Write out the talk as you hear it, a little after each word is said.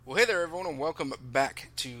welcome back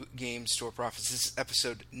to Game Store Profits. This is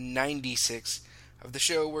episode 96 of the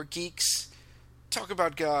show where geeks talk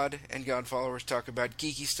about God and God followers talk about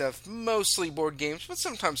geeky stuff, mostly board games, but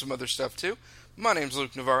sometimes some other stuff too. My name's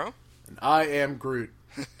Luke Navarro. And I am Groot.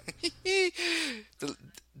 The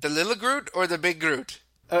little Groot or the big Groot?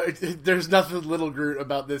 There's nothing little Groot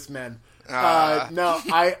about this man. No,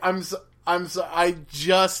 I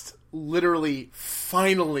just literally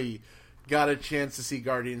finally got a chance to see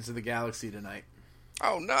Guardians of the Galaxy tonight.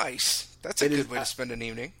 Oh, nice. That's a good way to spend an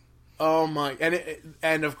evening. Oh my,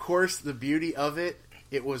 and of course the beauty of it,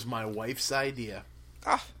 it was my wife's idea.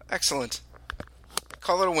 Ah, excellent.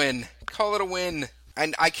 Call it a win. Call it a win.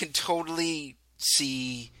 And I can totally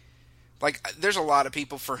see, like, there's a lot of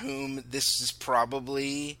people for whom this is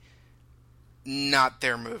probably not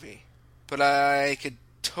their movie. But I could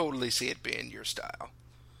totally see it being your style.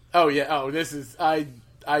 Oh, yeah. Oh, this is,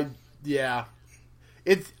 yeah.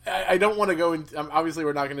 I don't want to go into, obviously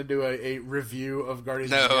we're not going to do a review of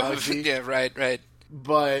Guardians of the Galaxy. Yeah, right.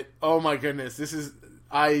 But, oh my goodness, this is,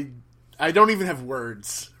 I don't even have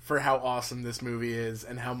words for how awesome this movie is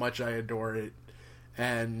and how much I adore it.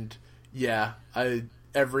 And, yeah,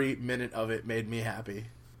 every minute of it made me happy.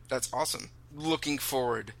 That's awesome. Looking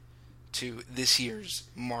forward to this year's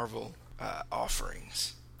Marvel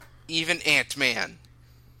offerings. Even Ant-Man.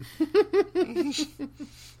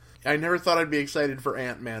 I never thought I'd be excited for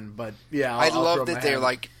Ant-Man, but yeah, I love that they're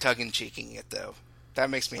like tongue-in-cheeking it, though.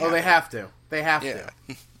 That makes me happy. Oh, they have to. They have to.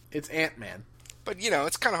 It's Ant-Man. But, you know,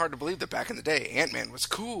 it's kind of hard to believe that back in the day, Ant-Man was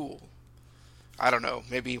cool. I don't know.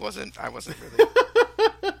 Maybe he wasn't. I wasn't really.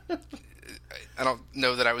 I don't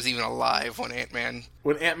know that I was even alive when Ant-Man...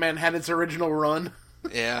 When Ant-Man had its original run?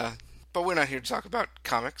 Yeah. But we're not here to talk about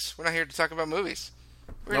comics. We're not here to talk about movies.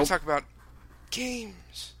 We're here to talk about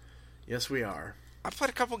games. Yes, we are. I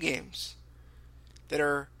played a couple games that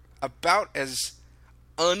are about as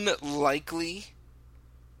unlikely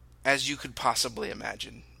as you could possibly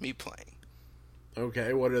imagine me playing.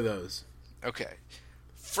 Okay, what are those? Okay.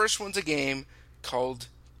 First one's a game called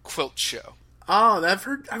Quilt Show. Oh,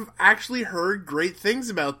 I've actually heard great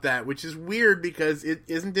things about that, which is weird because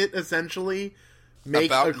isn't it essentially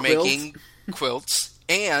about making quilts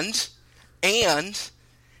and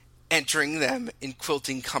entering them in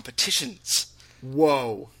quilting competitions.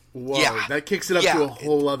 Whoa. Yeah. That kicks it up to a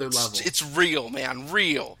whole other level. It's real, man.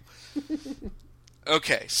 Real.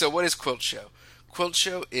 Okay, so what is Quilt Show? Quilt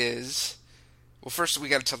Show is... Well, first we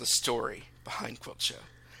got to tell the story behind Quilt Show.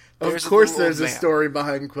 Of course there's a story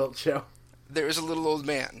behind Quilt Show. There is a little old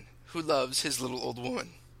man who loves his little old woman.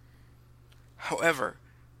 However,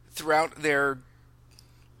 throughout their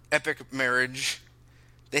epic marriage,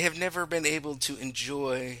 they have never been able to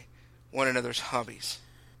enjoy one another's hobbies.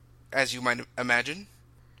 As you might imagine,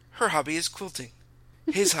 her hobby is quilting.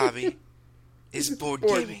 His hobby is board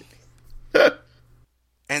gaming.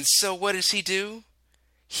 And so what does he do?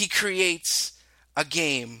 He creates a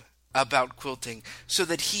game about quilting so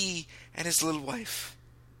that he and his little wife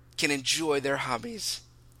can enjoy their hobbies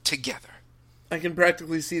together. I can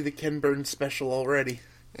practically see the Ken Burns special already.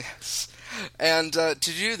 Yes. And to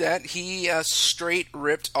do that, he straight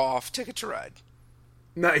ripped off Ticket to Ride.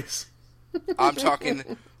 Nice. I'm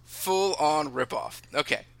talking full-on rip-off.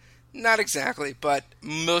 Okay. Not exactly, but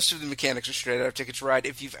most of the mechanics are straight out of Ticket to Ride.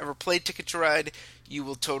 If you've ever played Ticket to Ride, you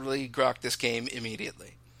will totally grok this game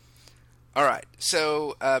immediately. Alright,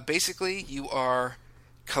 so basically you are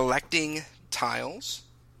collecting tiles.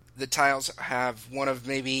 The tiles have one of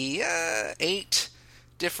maybe 8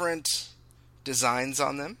 different designs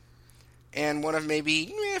on them, and one of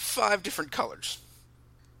maybe 5 different colors.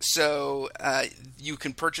 So you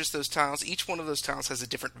can purchase those tiles. Each one of those tiles has a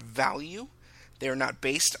different value. They're not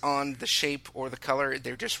based on the shape or the color.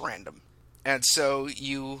 They're just random. And so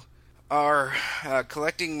you are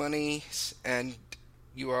collecting money, and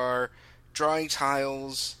you are drawing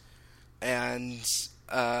tiles, and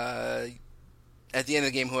at the end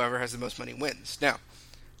of the game, whoever has the most money wins. Now,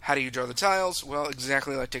 how do you draw the tiles? Well,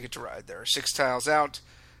 exactly like Ticket to Ride. There are 6 tiles out.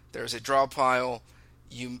 There's a draw pile.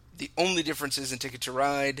 The only difference is in Ticket to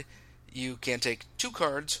Ride, you can take 2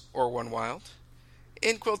 cards or 1 wild.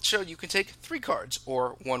 In Quilt Show, you can take 3 cards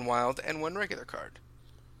or 1 wild and 1 regular card.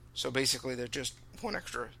 So basically, they're just 1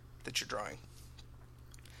 extra that you're drawing.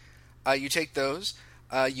 You take those.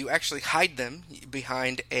 You actually hide them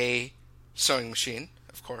behind a sewing machine,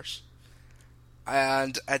 of course.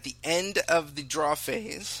 And at the end of the draw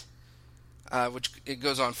phase, which it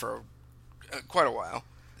goes on for quite a while,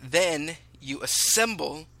 then you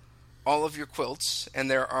assemble all of your quilts, and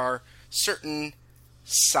there are certain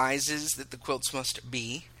sizes that the quilts must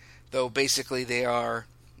be, though basically they are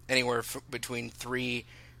anywhere between 3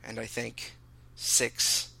 and I think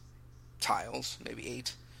 6 tiles, maybe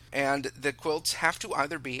 8. And the quilts have to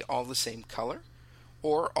either be all the same color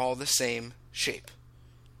or all the same shape.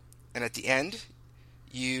 And at the end,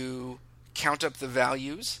 you count up the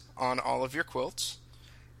values on all of your quilts,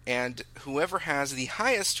 and whoever has the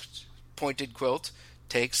highest pointed quilt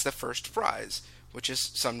takes the first prize, which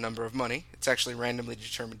is some number of money. It's actually randomly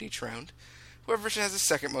determined each round. Whoever has the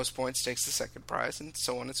second most points takes the second prize, and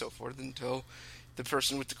so on and so forth, until the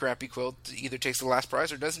person with the crappy quilt either takes the last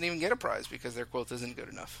prize or doesn't even get a prize because their quilt isn't good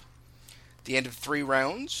enough. At the end of 3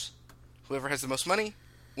 rounds, whoever has the most money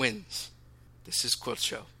wins. This is Quilt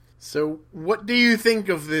Show. So, what do you think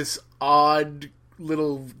of this odd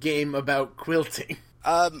little game about quilting?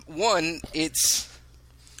 One,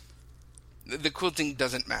 the quilting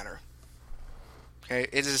doesn't matter. Okay,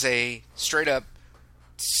 it is a straight up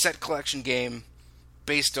set collection game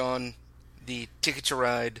based on the Ticket to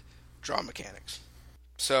Ride draw mechanics.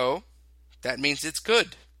 So, that means it's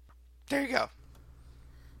good. There you go.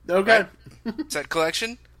 Okay. Right? Set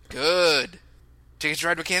collection? Good. Ticket to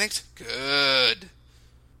Ride mechanics? Good.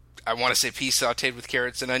 I want to say peas sauteed with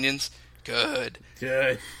carrots and onions? Good.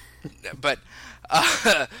 Good. But,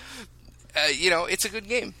 it's a good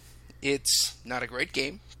game. It's not a great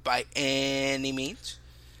game by any means.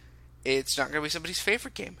 It's not going to be somebody's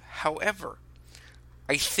favorite game. However,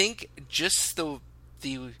 I think just the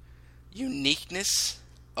uniqueness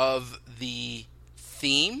of the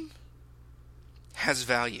theme has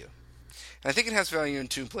value. And I think it has value in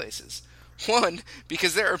 2 places. One,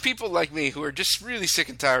 because there are people like me who are just really sick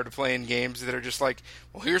and tired of playing games that are just like,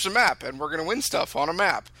 well, here's a map, and we're going to win stuff on a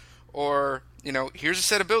map. Or, here's a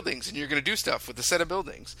set of buildings, and you're going to do stuff with the set of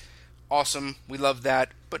buildings. Awesome, we love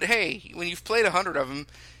that. But hey, when you've played 100 of them,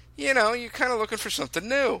 you're kind of looking for something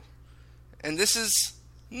new. And this is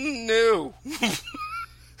new.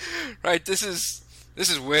 Right? This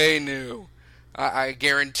is way new. I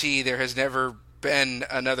guarantee there has never been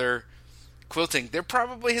another quilting. There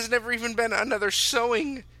probably has never even been another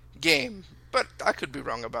sewing game. But I could be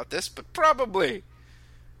wrong about this, but probably.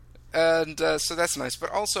 And so that's nice.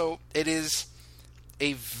 But also, it is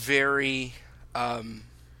a very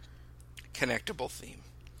connectable theme.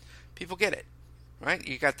 People get it, right?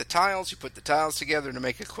 You got the tiles, you put the tiles together to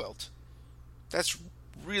make a quilt. That's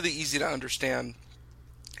really easy to understand.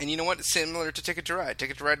 And you know what? It's similar to Ticket to Ride.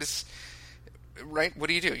 Ticket to Ride is, right? What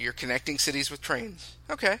do? You're connecting cities with trains.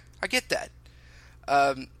 Okay, I get that.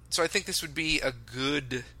 So I think this would be a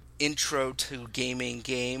good intro to gaming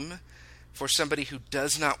game for somebody who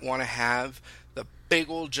does not want to have the big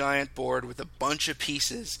old giant board with a bunch of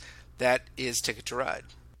pieces that is Ticket to Ride.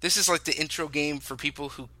 This is like the intro game for people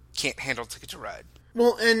who can't handle Ticket to Ride.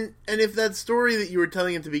 Well, and if that story that you were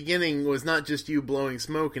telling at the beginning was not just you blowing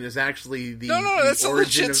smoke and is actually the that's a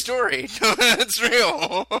origin legit story. No, that's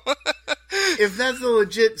real. If that's the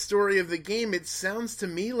legit story of the game, it sounds to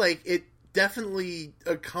me like it definitely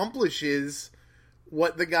accomplishes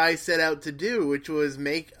what the guy set out to do, which was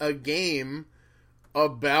make a game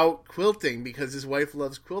about quilting because his wife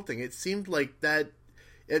loves quilting. It seemed like that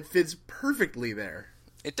it fits perfectly there.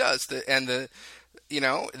 It does. The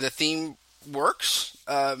theme works.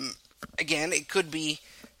 Again, it could be.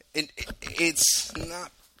 It's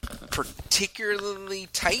not particularly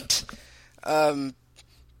tight,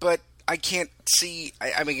 but I can't see.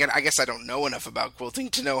 I mean, I guess I don't know enough about quilting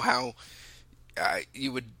to know how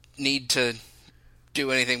you would need to do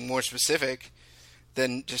anything more specific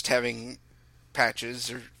than just having patches,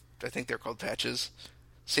 or I think they're called patches.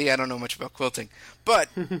 See, I don't know much about quilting, but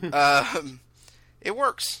it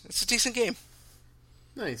works. It's a decent game.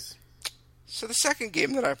 Nice. So the second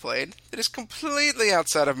game that I played, that is completely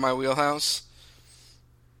outside of my wheelhouse,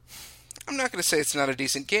 I'm not going to say it's not a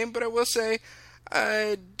decent game, but I will say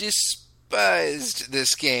I despised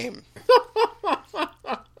this game.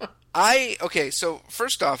 Okay, so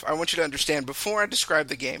first off, I want you to understand, before I describe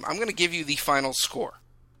the game, I'm going to give you the final score.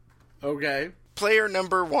 Okay. Player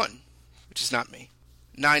number 1, which is not me,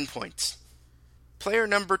 9 points. Player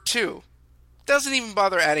number 2 doesn't even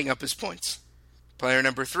bother adding up his points. Player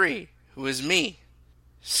number 3, who is me,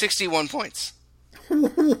 61 points.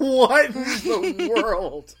 What in the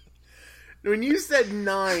world? When you said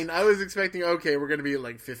 9, I was expecting, okay, we're going to be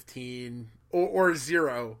like 15 or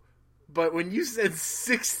 0. But when you said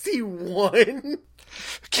 61,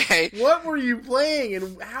 okay, what were you playing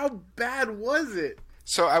and how bad was it?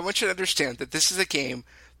 So I want you to understand that this is a game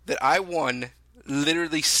that I won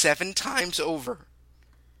literally 7 times over,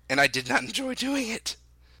 and I did not enjoy doing it.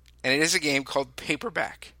 And it is a game called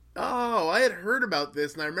Paperback. Oh, I had heard about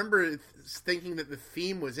this, and I remember thinking that the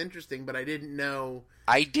theme was interesting, but I didn't know.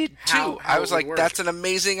 I did too. I was like, that's an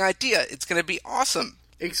amazing idea. It's going to be awesome.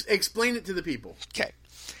 Explain it to the people. Okay.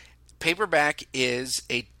 Paperback is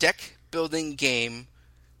a deck-building game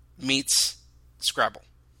meets Scrabble.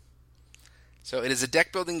 So it is a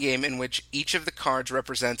deck-building game in which each of the cards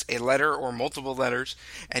represents a letter or multiple letters,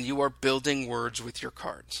 and you are building words with your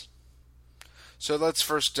cards. So let's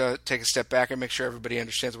first take a step back and make sure everybody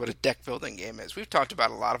understands what a deck-building game is. We've talked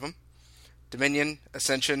about a lot of them. Dominion,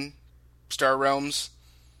 Ascension, Star Realms,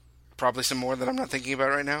 probably some more that I'm not thinking about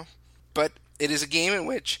right now. But it is a game in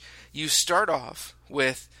which you start off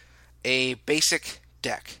with a basic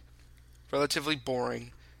deck, relatively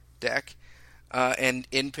boring deck. And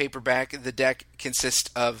in Paperback, the deck consists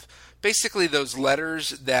of basically those letters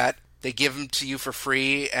that they give them to you for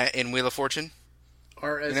free in Wheel of Fortune.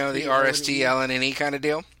 RST, the RST, L, and E kind of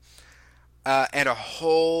deal. And a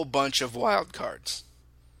whole bunch of wild cards.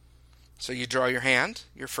 So you draw your hand,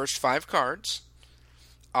 your first 5 cards,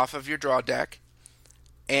 off of your draw deck,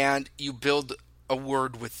 and you build a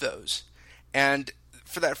word with those. And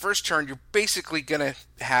for that first turn, you're basically going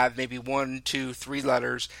to have maybe 1, 2, 3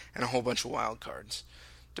 letters and a whole bunch of wild cards,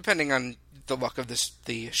 depending on the luck of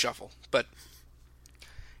the shuffle. And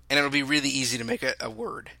it'll be really easy to make a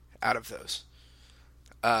word out of those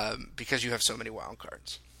because you have so many wild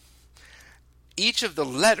cards. Each of the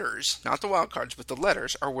letters, not the wild cards, but the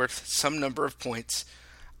letters, are worth some number of points.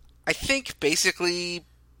 I think basically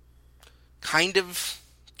kind of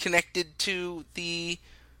connected to the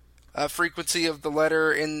frequency of the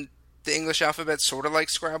letter in the English alphabet, sort of like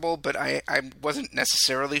Scrabble, but I wasn't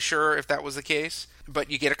necessarily sure if that was the case. But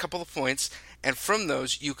you get a couple of points, and from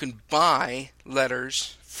those you can buy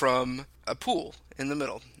letters from a pool in the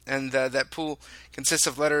middle. And that pool consists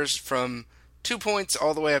of letters from 2 points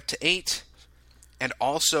all the way up to 8, and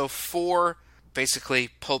also 4 basically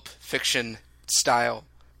Pulp Fiction style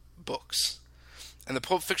books. And the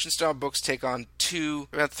Pulp Fiction style books take on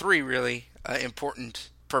 3 really important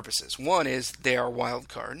purposes. One is they are wild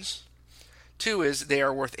cards. 2 is they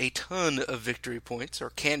are worth a ton of victory points,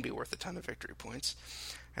 or can be worth a ton of victory points.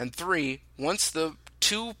 And 3, once the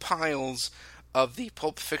 2 piles of the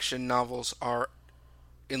Pulp Fiction novels are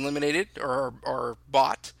eliminated or are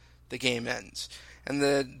bought, the game ends. And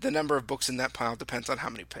the number of books in that pile depends on how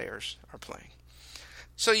many players are playing.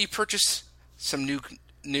 So you purchase some new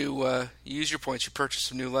you use your points, you purchase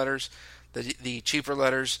some new letters. The cheaper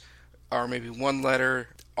letters are maybe 1 letter.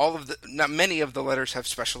 Not many of the letters have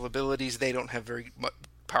special abilities. They don't have very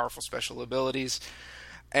powerful special abilities.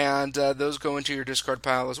 And those go into your discard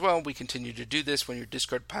pile as well. We continue to do this when your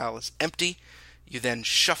discard pile is empty. You then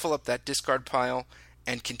shuffle up that discard pile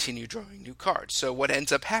and continue drawing new cards. So what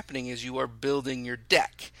ends up happening is you are building your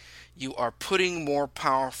deck. You are putting more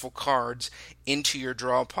powerful cards into your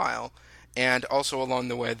draw pile, and also along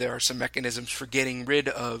the way there are some mechanisms for getting rid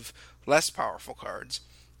of less powerful cards.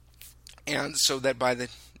 And so that by the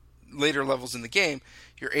later levels in the game,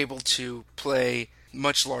 you're able to play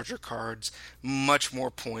much larger cards, much more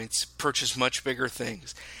points, purchase much bigger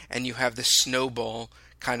things, and you have this snowball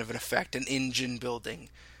kind of an effect, an engine building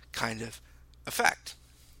kind of effect.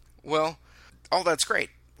 Well, all that's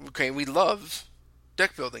great. Okay, we love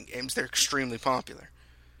deck building games. They're extremely popular.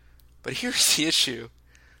 But here's the issue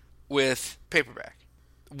with Paperback.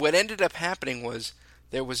 What ended up happening was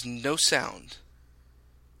there was no sound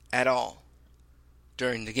at all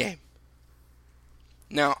during the game.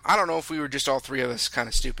 Now, I don't know if we were just all 3 of us kind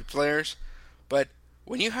of stupid players, but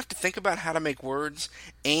when you have to think about how to make words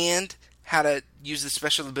and how to use the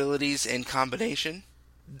special abilities in combination,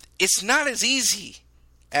 it's not as easy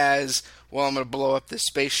as, well, I'm going to blow up this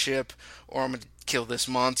spaceship or I'm going to kill this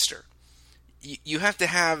monster. You have to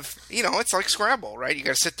have, it's like Scrabble, right? You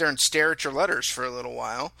got to sit there and stare at your letters for a little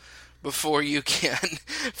while before you can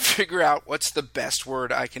figure out what's the best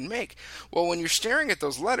word I can make. Well, when you're staring at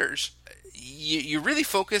those letters, you're really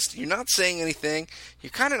focused, you're not saying anything,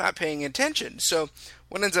 you're kind of not paying attention. So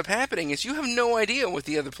what ends up happening is you have no idea what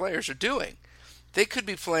the other players are doing. They could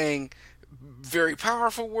be playing very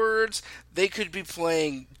powerful words, they could be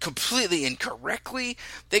playing completely incorrectly,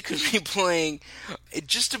 they could be playing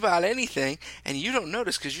just about anything, and you don't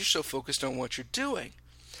notice because you're so focused on what you're doing.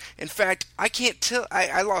 In fact, I can't tell,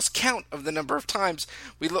 I lost count of the number of times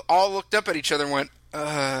we all looked up at each other and went,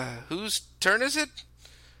 whose turn is it?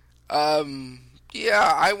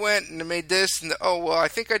 Yeah, I went and made this, and I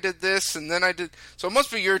think I did this, and then I did, so it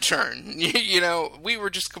must be your turn. We were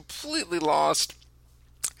just completely lost.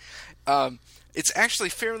 It's actually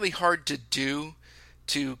fairly hard to do,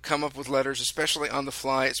 to come up with letters, especially on the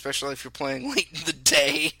fly, especially if you're playing late in the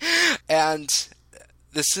day. And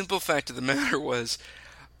the simple fact of the matter was,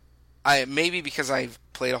 maybe because I've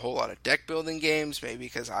played a whole lot of deck building games, maybe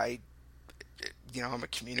because I I'm a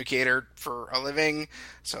communicator for a living,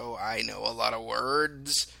 so I know a lot of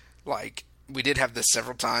words. Like, we did have this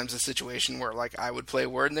several times, a situation where, like, I would play a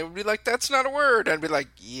word and they would be like, that's not a word. I'd be like,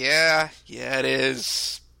 yeah, it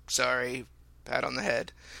is. Sorry. Pat on the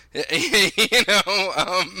head.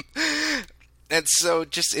 And so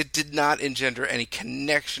just it did not engender any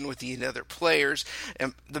connection with the other players.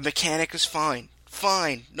 And the mechanic is fine,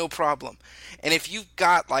 no problem. And if you've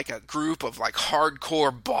got like a group of like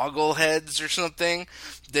hardcore boggleheads or something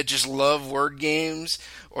that just love word games,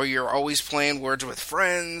 or you're always playing words with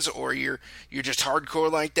friends, or you're just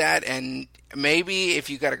hardcore like that, and maybe if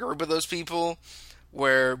you got a group of those people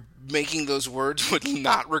where making those words would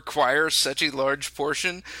not require such a large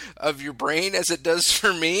portion of your brain as it does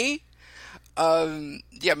for me,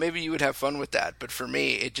 maybe you would have fun with that. But for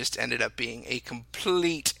me, it just ended up being a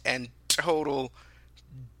complete and total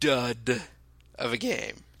dud of a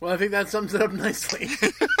game. Well, I think that sums it up nicely.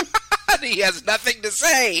 He has nothing to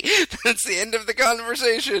say. That's the end of the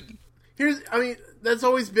conversation. That's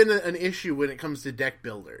always been an issue when it comes to deck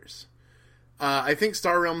builders. I think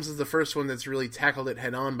Star Realms is the first one that's really tackled it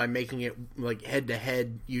head on by making it like head to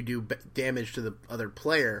head. You do damage to the other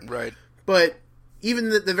player, right? But even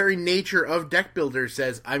the very nature of deck builder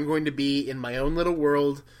says I'm going to be in my own little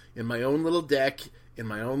world, in my own little deck, in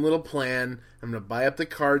my own little plan. I'm going to buy up the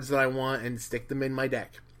cards that I want and stick them in my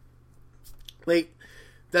deck. Like,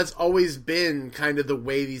 that's always been kind of the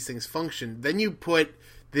way these things function. Then you put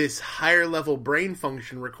this higher level brain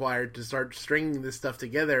function required to start stringing this stuff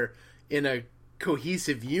together in a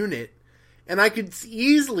cohesive unit, and I could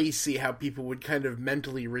easily see how people would kind of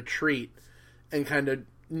mentally retreat and kind of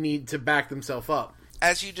need to back themselves up.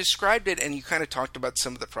 As you described it, and you kind of talked about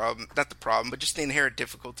some of the problem, not the problem, but just the inherent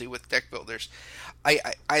difficulty with deck builders,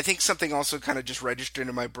 I think something also kind of just registered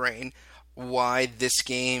in my brain why this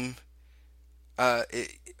game,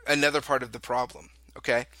 another part of the problem,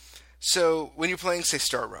 okay? So when you're playing, say,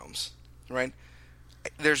 Star Realms, right?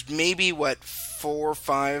 There's maybe 4 or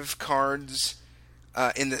 5 cards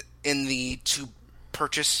in the to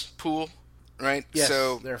purchase pool, right? Yes,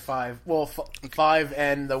 so there are 5. Well, 5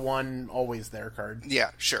 and the one always there card.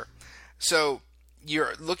 Yeah, sure. So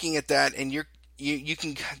you're looking at that, and you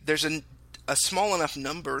can. There's a small enough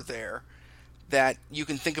number there that you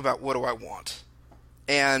can think about, what do I want,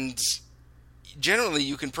 and generally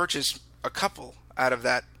you can purchase a couple out of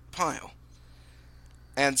that pile,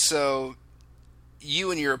 and so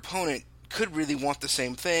you and your opponent could really want the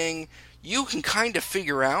same thing. You can kind of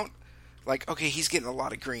figure out, like, okay, he's getting a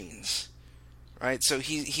lot of greens, right? So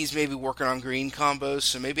he's maybe working on green combos,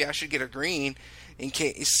 so maybe I should get a green in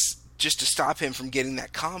case, just to stop him from getting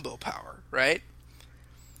that combo power, right?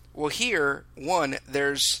 Well, here,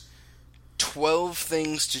 there's 12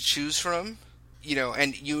 things to choose from,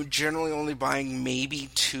 and you're generally only buying maybe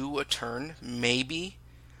 2 a turn, maybe.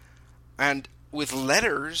 And with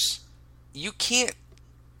letters, you can't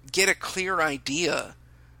get a clear idea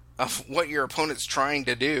of what your opponent's trying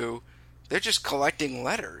to do. They're just collecting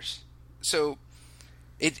letters. So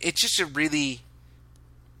it's just a really,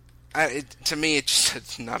 to me,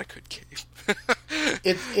 it's not a good game.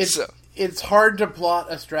 It's hard to plot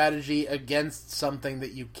a strategy against something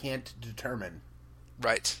that you can't determine.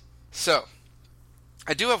 Right. So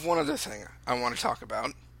I do have one other thing I want to talk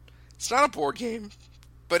about. It's not a board game,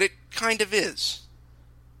 but it kind of is.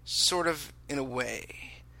 Sort of, in a way.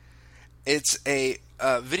 It's a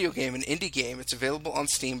video game, an indie game. It's available on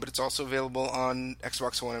Steam, but it's also available on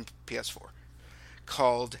Xbox One and PS4.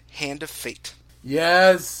 Called Hand of Fate.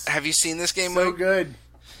 Yes! Have you seen this game, So Mike? good.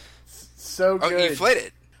 So good. Oh, you've played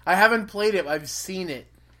it? I haven't played it, I've seen it.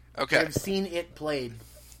 Okay. I've seen it played.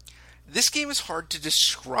 This game is hard to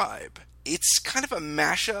describe. It's kind of a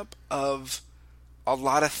mashup of a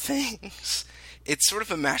lot of things. It's sort of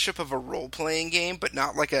a mashup of a role-playing game, but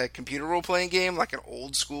not like a computer role-playing game, like an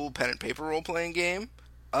old-school pen and paper role-playing game.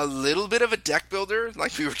 A little bit of a deck builder,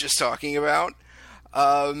 like we were just talking about.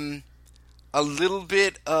 A little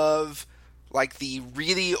bit of like the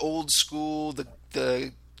really old-school,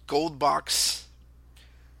 the gold box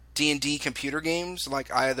D&D computer games,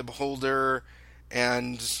 like Eye of the Beholder,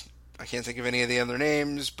 and I can't think of any of the other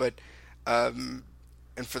names, but and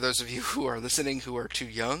for those of you who are listening who are too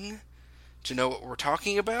young to know what we're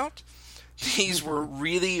talking about, these were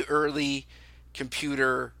really early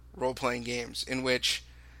computer role-playing games in which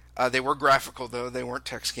they were graphical, though they weren't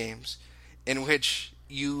text games, in which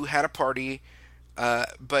you had a party,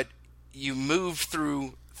 but you moved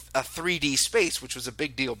through a 3D space, which was a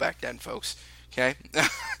big deal back then, folks. Okay?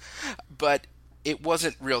 But it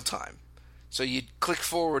wasn't real time. So you'd click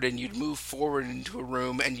forward and you'd move forward into a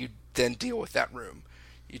room and you'd then deal with that room.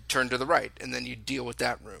 you'd turn to the right, and then you'd deal with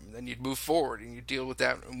that room. Then you'd move forward, and you'd deal with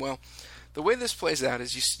that room. Well, the way this plays out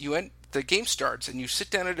is the game starts, and you sit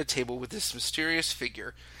down at a table with this mysterious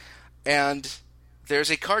figure, and there's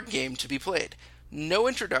a card game to be played. No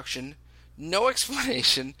introduction, no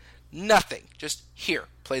explanation, nothing. Just, here,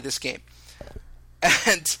 play this game.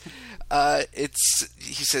 And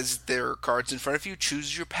he says, there are cards in front of you,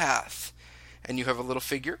 choose your path. And you have a little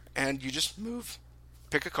figure, and you just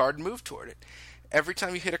pick a card and move toward it. Every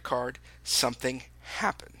time you hit a card, something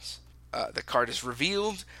happens. The card is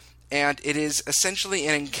revealed, and it is essentially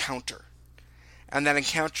an encounter. And that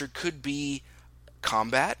encounter could be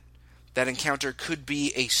combat. That encounter could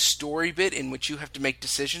be a story bit in which you have to make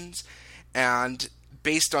decisions. And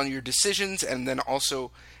based on your decisions, and then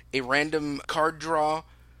also a random card draw,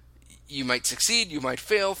 you might succeed, you might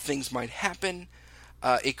fail, things might happen.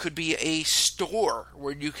 It could be a store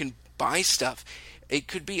where you can buy stuff. It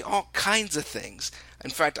could be all kinds of things.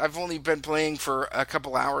 In fact, I've only been playing for a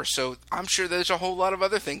couple hours, so I'm sure there's a whole lot of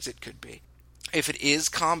other things it could be. If it is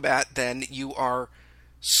combat, then you are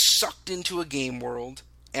sucked into a game world,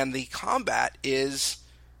 and the combat is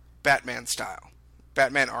Batman style.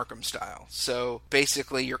 Batman Arkham style. So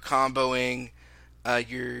basically you're comboing,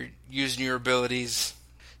 you're using your abilities,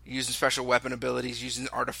 using special weapon abilities, using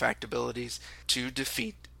artifact abilities to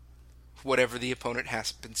defeat whatever the opponent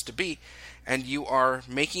happens to be. And you are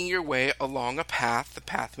making your way along a path, the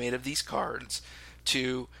path made of these cards,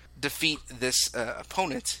 to defeat this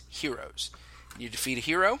opponent's heroes. You defeat a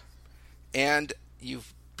hero, and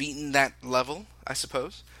you've beaten that level, I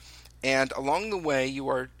suppose. And along the way, you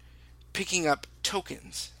are picking up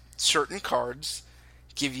tokens. Certain cards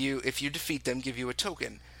give you, if you defeat them, give you a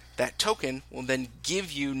token. That token will then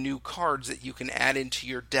give you new cards that you can add into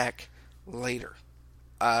your deck later.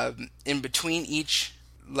 In between each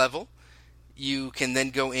level, you can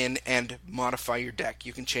then go in and modify your deck.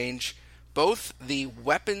 You can change both the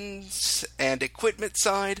weapons and equipment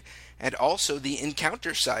side and also the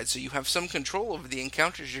encounter side, so you have some control over the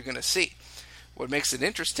encounters you're going to see. What makes it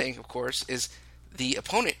interesting, of course, is the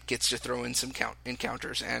opponent gets to throw in some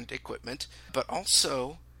encounters and equipment, but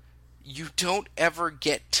also you don't ever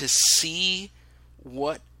get to see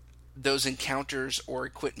what those encounters or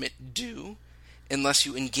equipment do unless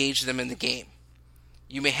you engage them in the game.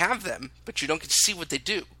 You may have them, but you don't get to see what they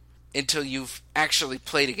do until you've actually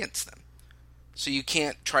played against them. So you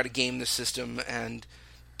can't try to game the system and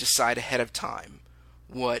decide ahead of time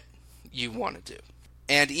what you want to do.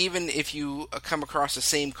 And even if you come across the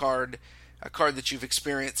same card, a card that you've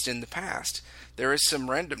experienced in the past, there is some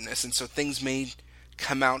randomness, and so things may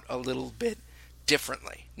come out a little bit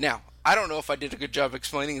differently. Now, I don't know if I did a good job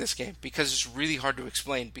explaining this game, because it's really hard to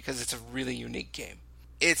explain, because it's a really unique game.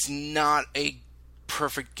 It's not a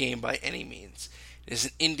perfect game by any means. It is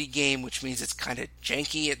an indie game, which means it's kind of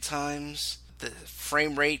janky at times. The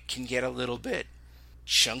frame rate can get a little bit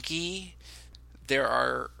chunky.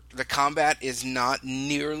 The combat is not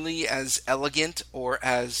nearly as elegant or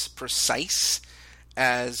as precise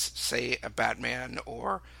as, say, a Batman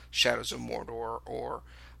or Shadows of Mordor or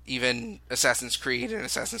even Assassin's Creed, and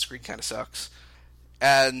Assassin's Creed kind of sucks.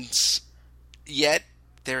 And yet,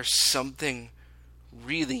 there's something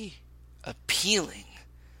really appealing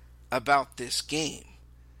about this game.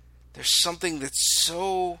 There's something that's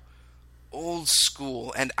so old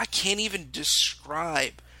school, and I can't even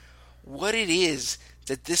describe what it is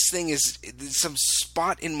that this thing is. Some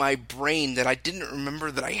spot in my brain that I didn't remember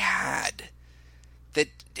that I had, that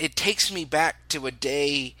it takes me back to a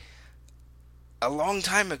day a long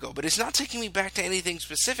time ago, but it's not taking me back to anything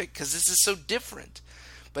specific because this is so different.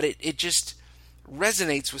 But it just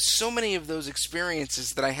resonates with so many of those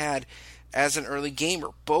experiences that I had as an early gamer,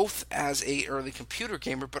 both as a early computer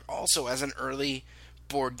gamer, but also as an early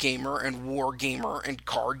board gamer and war gamer and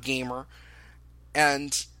card gamer.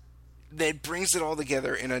 And that brings it all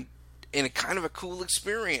together in a kind of a cool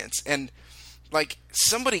experience. And like,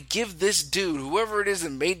 somebody give this dude, whoever it is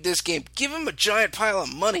that made this game, give him a giant pile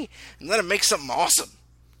of money and let him make something awesome.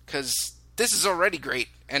 Because this is already great.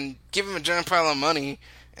 And give him a giant pile of money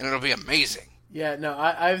and it'll be amazing. Yeah, no,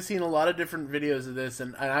 I've seen a lot of different videos of this,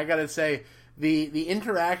 and I gotta say, the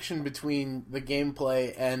interaction between the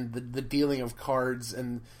gameplay and the dealing of cards,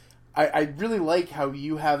 and I really like how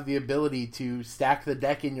you have the ability to stack the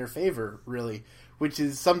deck in your favor, really, which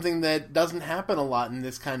is something that doesn't happen a lot in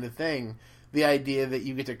this kind of thing. The idea that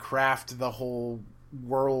you get to craft the whole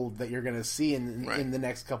world that you're going to see in the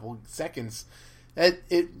next couple seconds.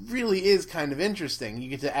 It really is kind of interesting. You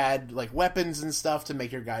get to add like weapons and stuff to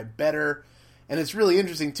make your guy better. And it's really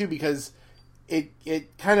interesting too because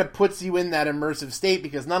it kind of puts you in that immersive state,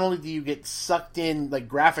 because not only do you get sucked in, like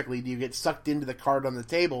graphically, do you get sucked into the card on the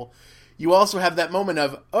table, you also have that moment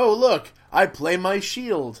of, oh look, I play my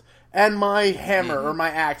shield and my hammer or my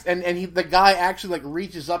axe, and the guy actually like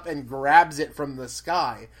reaches up and grabs it from the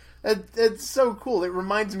sky. It's so cool. It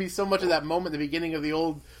reminds me so much of that moment at the beginning of the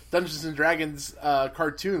old Dungeons and Dragons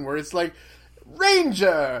cartoon, where it's like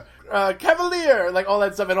Ranger, Cavalier, like all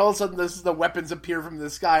that stuff, and all of a sudden the weapons appear from the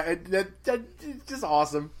sky. It's just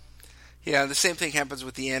awesome. Yeah, the same thing happens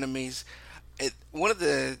with the enemies. One of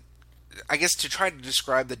the, I guess, to try to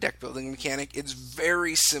describe the deck building mechanic, it's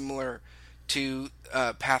very similar to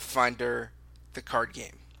Pathfinder, the card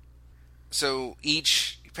game. So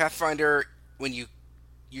each Pathfinder, when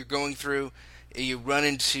you're going through, you run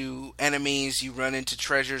into enemies, you run into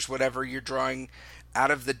treasures, whatever. You're drawing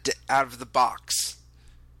out of the box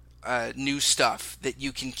new stuff that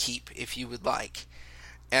you can keep if you would like.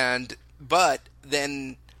 But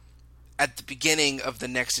then at the beginning of the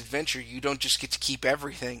next adventure, you don't just get to keep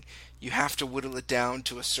everything. You have to whittle it down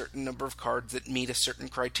to a certain number of cards that meet a certain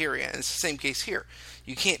criteria. And it's the same case here.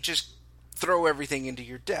 You can't just throw everything into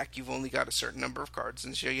your deck. You've only got a certain number of cards,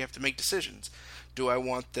 and so you have to make decisions. Do I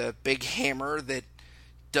want the big hammer that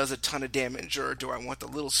does a ton of damage, or do I want the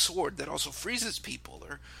little sword that also freezes people,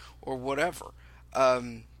 or whatever?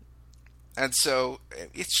 And so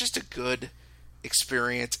it's just a good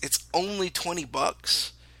experience. It's only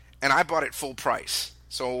 $20, and I bought it full price.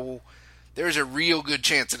 So there's a real good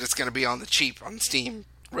chance that it's going to be on the cheap on Steam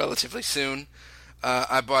relatively soon.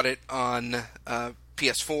 I bought it on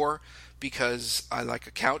PS4 because I like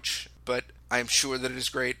a couch, but I'm sure that it is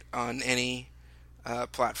great on any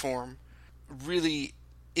platform. Really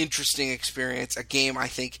interesting experience. A game I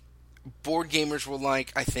think board gamers will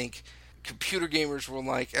like, I think computer gamers will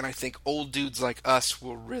like, and I think old dudes like us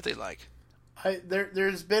will really like.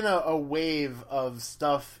 There's been a wave of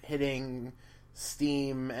stuff hitting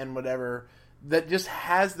Steam and whatever that just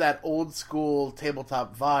has that old school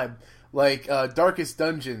tabletop vibe, like Darkest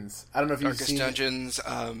Dungeons. I don't know if you've seen Darkest Dungeons,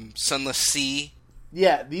 Sunless Sea.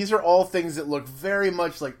 Yeah, these are all things that look very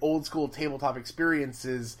much like old school tabletop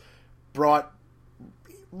experiences brought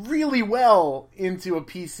really well into a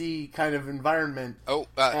PC kind of environment. Oh,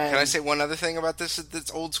 can I say one other thing about this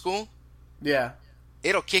that's old school? Yeah.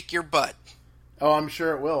 It'll kick your butt. Oh, I'm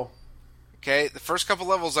sure it will. Okay, the first couple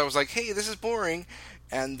levels I was like, hey, this is boring.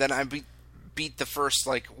 And then I beat the first,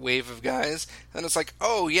 like, wave of guys. And it's like,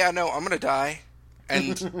 oh, yeah, no, I'm going to die.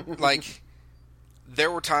 And, like, there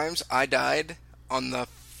were times I died on the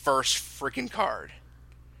first freaking card.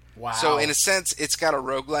 Wow. So, in a sense, it's got a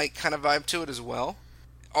roguelike kind of vibe to it as well.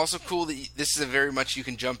 Also cool that this is a very much you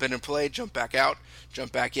can jump in and play, jump back out,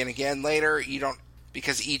 jump back in again later. You don't,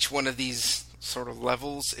 because each one of these sort of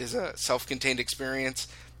levels is a self-contained experience.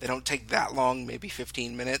 They don't take that long, maybe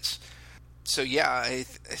 15 minutes. So yeah, it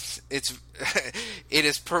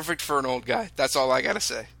is perfect for an old guy. That's all I gotta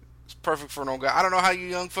say. It's perfect for an old guy. I don't know how you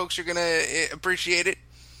young folks are gonna appreciate it.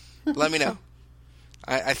 Let me know.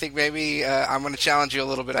 I think maybe I'm gonna challenge you a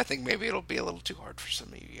little bit. I think maybe it'll be a little too hard for some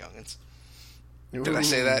of you youngins. Ooh. Did I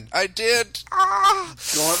say that? I did.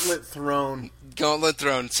 Gauntlet thrown. Gauntlet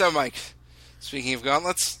thrown. So, Mike, speaking of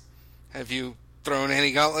gauntlets, have you thrown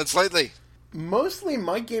any gauntlets lately? Mostly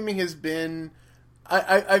my gaming has been...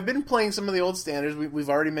 I've been playing some of the old standards. We've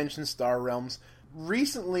already mentioned Star Realms.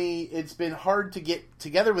 Recently, it's been hard to get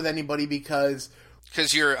together with anybody because...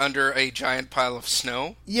 Because you're under a giant pile of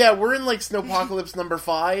snow? Yeah, we're in like Snowpocalypse number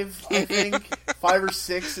 5, I think. 5 or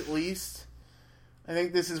 6 at least. I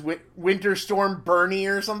think this is Winter Storm Bernie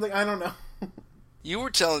or something. I don't know. You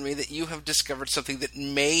were telling me that you have discovered something that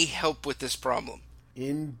may help with this problem.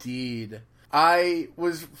 Indeed. I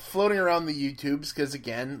was floating around the YouTubes because,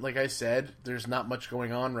 again, like I said, there's not much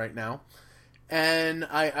going on right now. And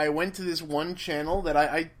I went to this one channel that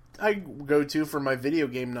I go to for my video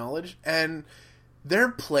game knowledge, and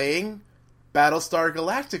they're playing Battlestar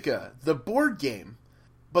Galactica, the board game.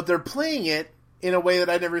 But they're playing it in a way that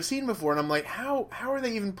I'd never seen before, and I'm like, how are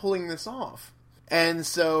they even pulling this off? And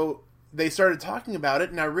so they started talking about it,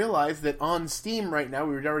 and I realized that on Steam right now,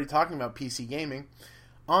 we were already talking about PC gaming,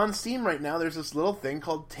 on Steam right now, there's this little thing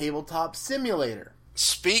called Tabletop Simulator.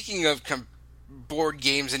 Speaking of board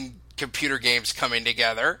games and computer games coming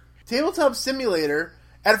together, Tabletop Simulator,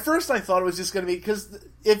 at first I thought it was just going to be, because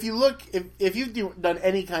if you look, if you've done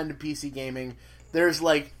any kind of PC gaming, there's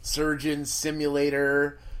like Surgeon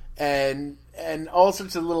Simulator, and all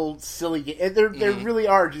sorts of little silly games. There really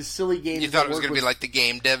are just silly games. You thought it was going to be like the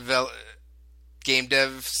game dev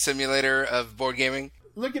simulator of board gaming?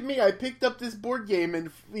 Look at me, I picked up this board game,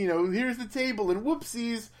 and, here's the table, and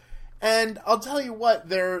whoopsies. And I'll tell you what,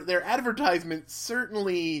 their advertisement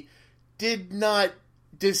certainly did not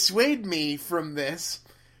dissuade me from this,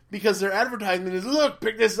 because their advertisement is, look,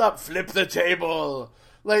 pick this up, flip the table.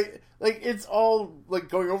 Like it's all like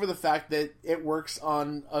going over the fact that it works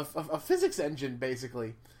on a physics engine,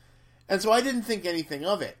 basically. And so I didn't think anything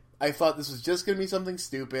of it. I thought this was just going to be something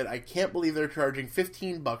stupid. I can't believe they're charging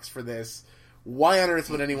 $15 for this. Why on earth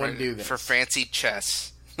would anyone do this? For fancy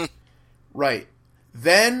chess. Right.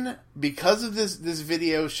 Then, because of this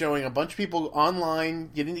video showing a bunch of people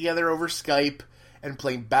online getting together over Skype and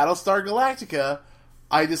playing Battlestar Galactica,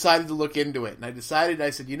 I decided to look into it. And I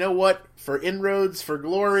said, you know what? For inroads, for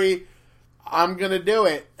glory, I'm going to do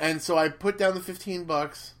it. And so I put down the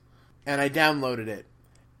 $15 and I downloaded it.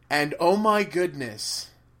 And oh my goodness.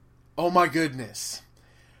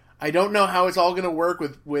 I don't know how it's all going to work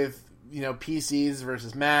with PCs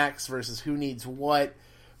versus Macs versus who needs what.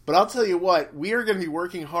 But I'll tell you what, we are going to be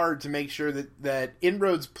working hard to make sure that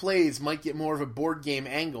Inroads Plays might get more of a board game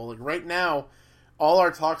angle. Like right now, all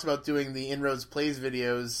our talks about doing the Inroads Plays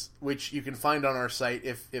videos, which you can find on our site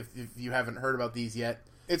if you haven't heard about these yet,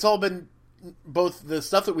 it's all been both the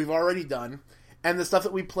stuff that we've already done and the stuff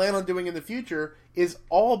that we plan on doing in the future is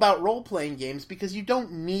all about role-playing games, because you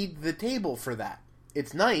don't need the table for that.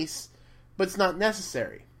 It's nice, but it's not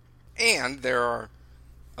necessary. And there are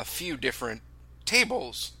a few different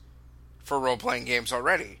tables for role-playing games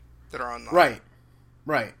already that are online.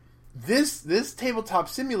 Right. This tabletop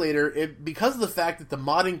simulator, because of the fact that the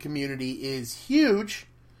modding community is huge,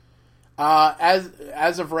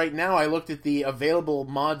 as of right now, I looked at the available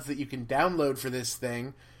mods that you can download for this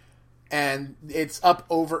thing, and it's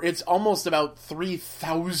almost about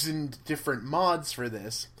 3,000 different mods for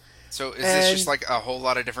this. So is this just like a whole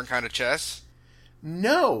lot of different kind of chess?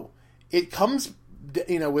 No. It comes,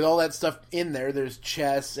 with all that stuff in there. There's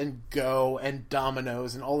chess and Go and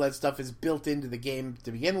dominoes, and all that stuff is built into the game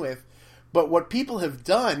to begin with. But what people have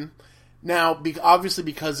done, now, obviously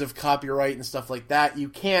because of copyright and stuff like that, you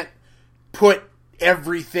can't put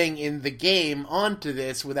everything in the game onto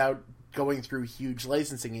this without going through huge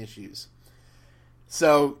licensing issues.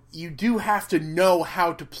 So you do have to know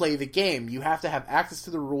how to play the game. You have to have access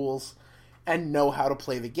to the rules and know how to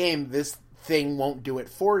play the game. This thing won't do it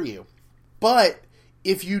for you. But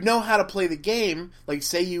if you know how to play the game, like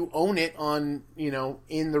say you own it on,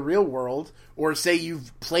 in the real world, or say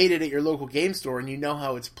you've played it at your local game store and you know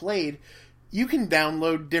how it's played, you can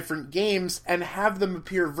download different games and have them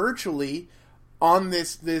appear virtually on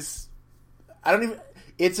this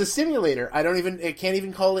it's a simulator. I can't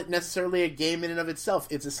even call it necessarily a game in and of itself.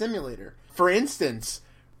 It's a simulator. For instance,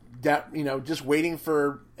 just waiting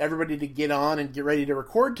for everybody to get on and get ready to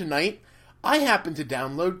record tonight, I happened to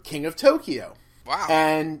download King of Tokyo. Wow.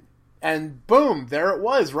 And boom, there it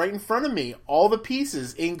was right in front of me. All the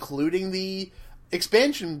pieces, including the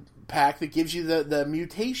expansion pack that gives you the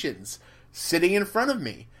mutations, sitting in front of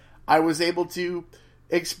me. I was able to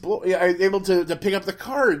explore. I was able to pick up the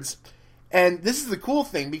cards. And this is the cool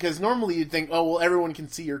thing, because normally you'd think, oh, well, everyone can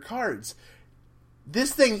see your cards.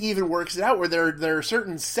 This thing even works it out where there are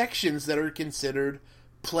certain sections that are considered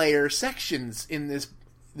player sections in this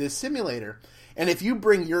simulator. And if you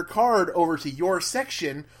bring your card over to your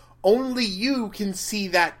section, only you can see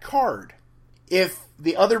that card. If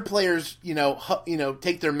the other players,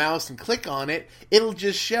 take their mouse and click on it, it'll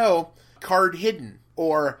just show card hidden,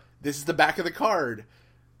 or this is the back of the card.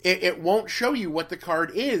 It won't show you what the card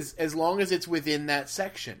is as long as it's within that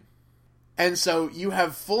section. And so you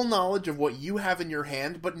have full knowledge of what you have in your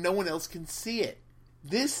hand, but no one else can see it.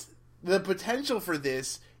 The potential for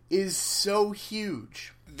this is so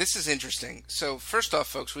huge. This is interesting. So first off,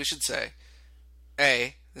 folks, we should say,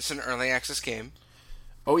 A, this is an early access game.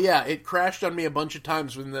 Oh yeah, it crashed on me a bunch of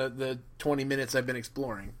times within the 20 minutes I've been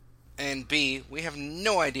exploring. And B, we have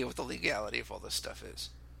no idea what the legality of all this stuff is.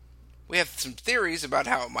 We have some theories about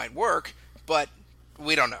how it might work, but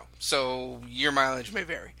we don't know. So your mileage may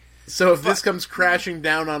vary. So if this comes crashing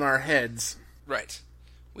down on our heads... Right.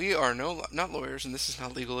 We are not lawyers, and this is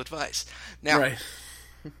not legal advice. Now, right.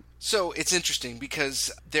 So it's interesting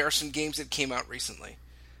because there are some games that came out recently.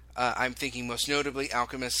 I'm thinking most notably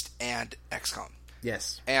Alchemist and XCOM.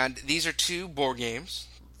 Yes. And these are two board games,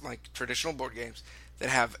 like traditional board games, that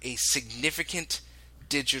have a significant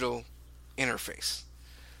digital interface.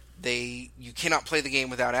 You cannot play the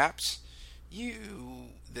game without apps.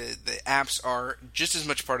 The apps are just as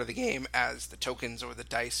much part of the game as the tokens or the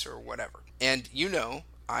dice or whatever. And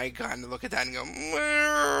I kind of look at that and go,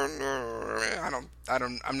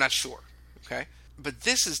 I'm not sure. Okay? But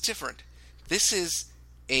this is different. This is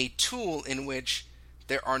a tool in which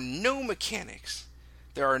there are no mechanics.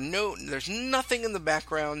 There's nothing in the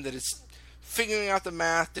background that is figuring out the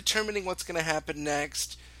math, determining what's going to happen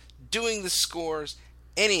next, doing the scores,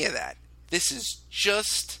 any of that. This is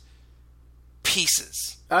just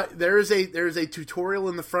pieces. There is a tutorial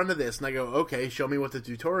in the front of this, and I go, okay, show me what the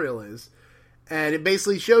tutorial is. And it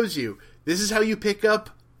basically shows you, this is how you pick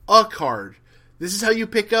up a card. This is how you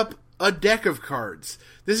pick up a deck of cards.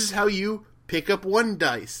 This is how you pick up one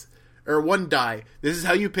die. This is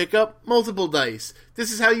how you pick up multiple dice.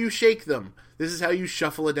 This is how you shake them. This is how you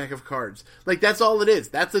shuffle a deck of cards. Like, that's all it is.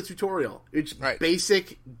 That's the tutorial. It's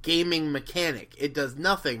basic gaming mechanic. It does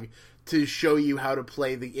nothing to show you how to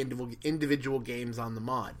play the individual games on the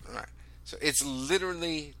mod. Right. So it's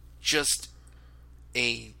literally just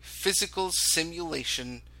a physical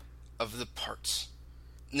simulation of the parts.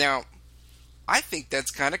 Now, I think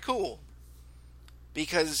that's kind of cool,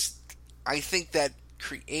 because I think that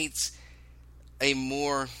creates a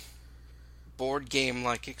more board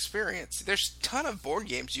game-like experience. There's a ton of board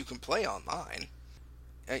games you can play online.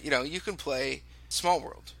 You can play Small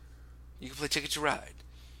World. You can play Ticket to Ride.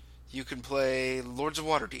 You can play Lords of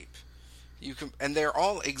Waterdeep. And they're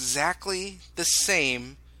all exactly the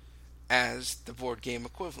same as the board game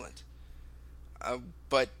equivalent.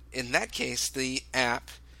 But in that case, the app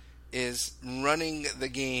is running the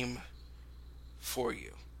game for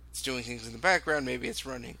you. It's doing things in the background. Maybe it's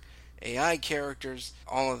running AI characters,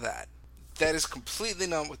 all of that. That is completely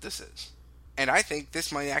not what this is. And I think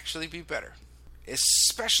this might actually be better,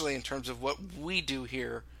 especially in terms of what we do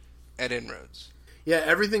here at Inroads. Yeah,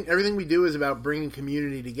 everything we do is about bringing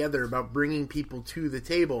community together, about bringing people to the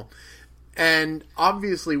table. And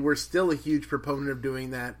obviously, we're still a huge proponent of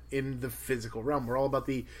doing that in the physical realm. We're all about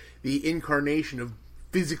the incarnation of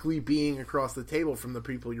physically being across the table from the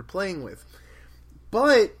people you're playing with.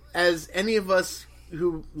 But as any of us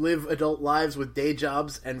who live adult lives with day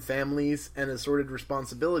jobs and families and assorted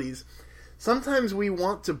responsibilities, sometimes we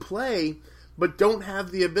want to play, but don't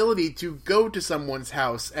have the ability to go to someone's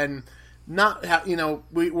house and not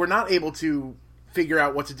we're not able to figure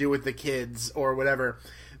out what to do with the kids or whatever.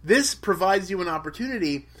 This provides you an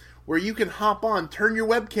opportunity where you can hop on, turn your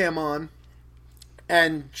webcam on,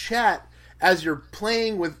 and chat as you're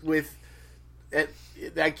playing with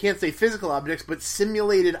I can't say physical objects, but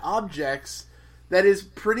simulated objects. That is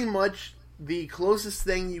pretty much the closest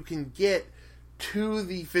thing you can get to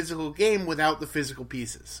the physical game without the physical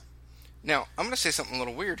pieces. Now, I'm going to say something a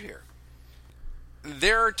little weird here.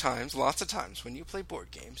 There are times, lots of times, when you play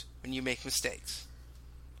board games, when you make mistakes.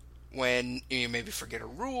 When you maybe forget a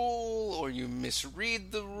rule, or you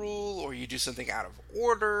misread the rule, or you do something out of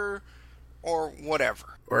order, or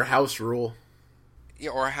whatever. Or a house rule. Yeah,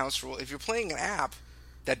 or a house rule. If you're playing an app,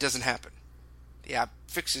 that doesn't happen. The app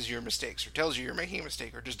fixes your mistakes, or tells you you're making a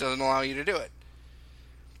mistake, or just doesn't allow you to do it.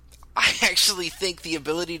 I actually think the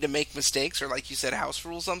ability to make mistakes, or like you said, house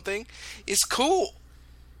rule something, is cool.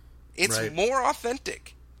 It's more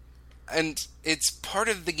authentic. And it's part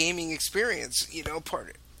of the gaming experience,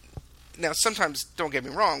 Now, sometimes, don't get me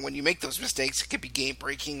wrong, when you make those mistakes, it could be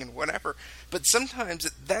game-breaking and whatever. But sometimes,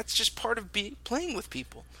 that's just part of playing with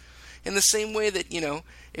people. In the same way that,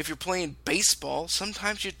 if you're playing baseball,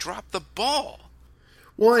 sometimes you drop the ball.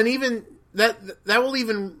 Well, and even that will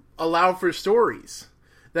even allow for stories.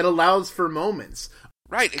 That allows for moments.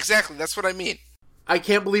 Right, exactly. That's what I mean. I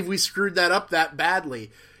can't believe we screwed that up that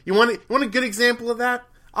badly. You want a good example of that?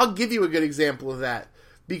 I'll give you a good example of that.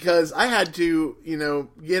 Because I had to,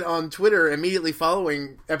 get on Twitter immediately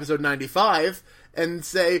following episode 95 and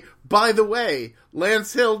say, by the way,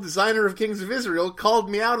 Lance Hill, designer of Kings of Israel, called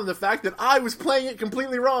me out on the fact that I was playing it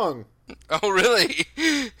completely wrong. Oh, really?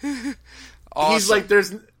 Awesome. He's like,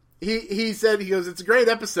 he said, it's a great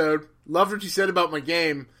episode. Loved what you said about my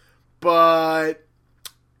game, but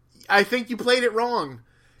I think you played it wrong.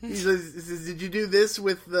 He says, did you do this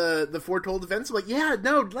with the foretold events? I'm like, yeah,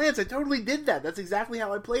 no, Lance, I totally did that. That's exactly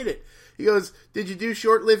how I played it. He goes, did you do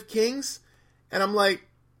Short-Lived Kings? And I'm like,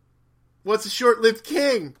 what's a short-lived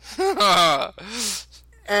king?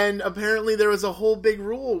 And apparently there was a whole big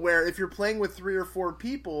rule where if you're playing with 3 or 4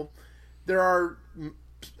 people, there are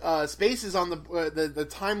spaces on the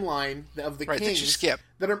timeline of the kings that you skip.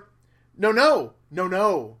 That are no.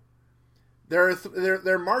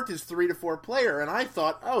 They're marked as 3 to 4 player, and I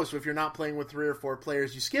thought, so if you're not playing with 3 or 4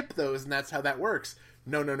 players, you skip those, and that's how that works.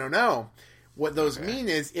 No. What those mean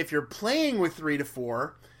is if you're playing with 3 to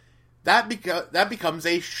 4, that becomes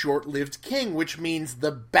a short-lived king, which means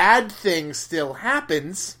the bad thing still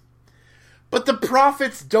happens, but the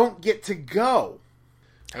prophets don't get to go.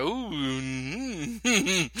 Oh.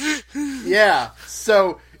 Yeah,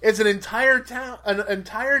 so it's an entire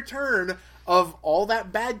turn of all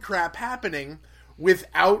that bad crap happening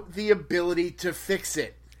without the ability to fix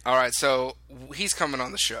it. All right, so he's coming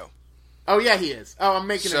on the show. Oh, yeah, he is. Oh, I'm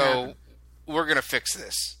making it happen. So we're going to fix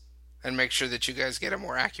this and make sure that you guys get a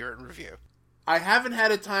more accurate review. I haven't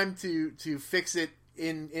had a time to fix it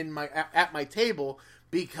at my table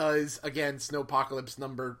because, again, Snowpocalypse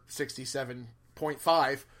number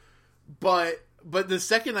 67.5. But the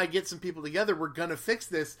second I get some people together, we're going to fix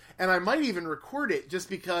this. And I might even record it just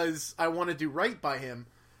because I want to do right by him.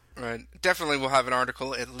 Right. Definitely we'll have an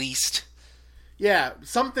article at least. Yeah,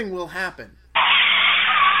 something will happen.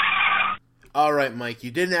 All right, Mike,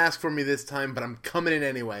 you didn't ask for me this time, but I'm coming in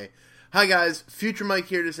anyway. Hi, guys. Future Mike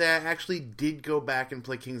here to say I actually did go back and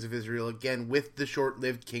play Kings of Israel again with the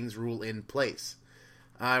short-lived Kings rule in place.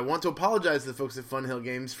 I want to apologize to the folks at Funhill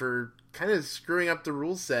Games for kind of screwing up the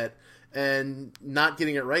rule set and not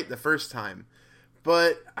getting it right the first time.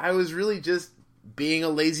 But I was really just being a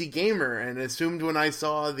lazy gamer and assumed when I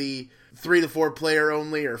saw the 3 to 4 player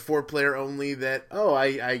only or 4 player only that, oh,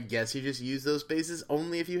 I guess you just use those spaces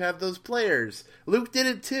only if you have those players. Luke did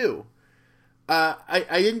it too. I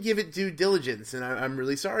didn't give it due diligence, and I'm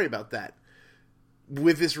really sorry about that.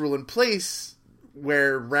 With this rule in place,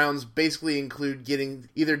 where rounds basically include getting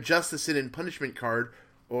either just the Sin and Punishment card,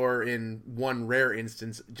 or in one rare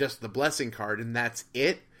instance, just the Blessing card, and that's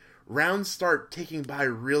it, rounds start ticking by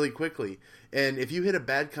really quickly. And if you hit a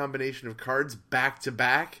bad combination of cards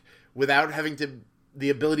back-to-back, without having the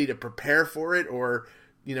ability to prepare for it, or,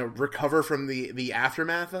 recover from the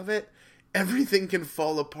aftermath of it, everything can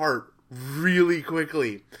fall apart really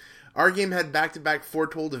quickly. Our game had back-to-back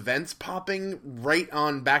foretold events popping right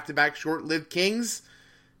on back-to-back short-lived Kings.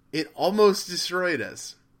 It almost destroyed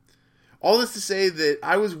us. All this to say that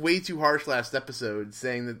I was way too harsh last episode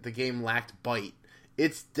saying that the game lacked bite.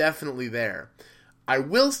 It's definitely there. I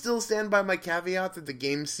will still stand by my caveat that the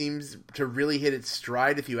game seems to really hit its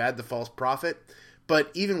stride if you add the False Prophet,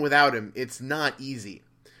 but even without him, it's not easy.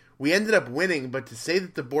 We ended up winning, but to say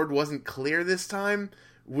that the board wasn't clear this time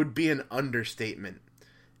would be an understatement.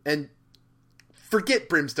 And forget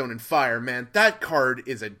Brimstone and Fire, man. That card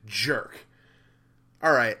is a jerk.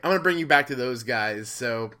 Alright, I'm going to bring you back to those guys,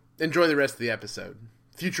 so enjoy the rest of the episode.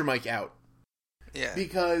 Future Mike out. Yeah.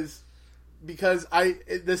 Because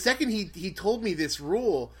the second he told me this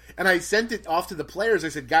rule, and I sent it off to the players, I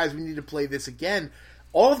said, guys, we need to play this again.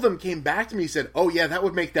 All of them came back to me and said, oh yeah, that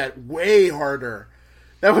would make that way harder.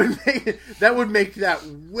 That would make that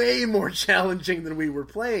way more challenging than we were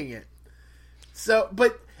playing it. So,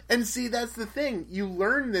 see, that's the thing. You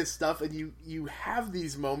learn this stuff and you have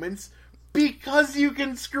these moments because you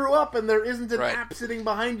can screw up and there isn't an app sitting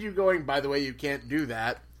behind you going, by the way, you can't do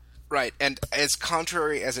that. Right, and as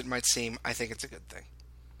contrary as it might seem, I think it's a good thing.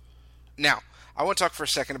 Now, I want to talk for a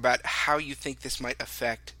second about how you think this might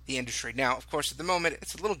affect the industry. Now, of course, at the moment,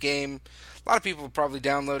 it's a little game. A lot of people have probably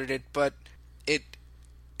downloaded it, but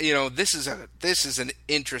this is an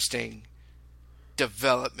interesting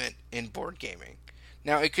development in board gaming.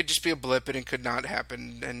 Now, it could just be a blip and it could not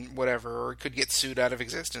happen and whatever, or it could get sued out of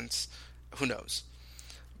existence. Who knows?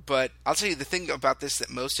 But I'll tell you the thing about this that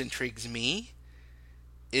most intrigues me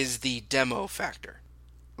is the demo factor.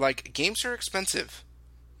 Like, games are expensive.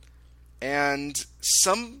 And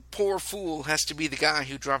some poor fool has to be the guy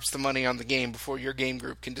who drops the money on the game before your game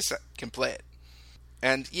group can play it.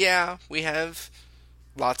 And yeah, we have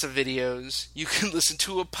lots of videos. You can listen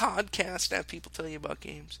to a podcast and have people tell you about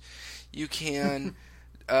games. You can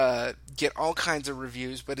get all kinds of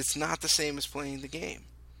reviews, but it's not the same as playing the game.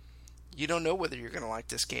 You don't know whether you're going to like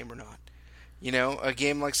this game or not. A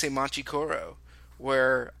game like, say, Machi Koro,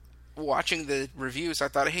 where watching the reviews, I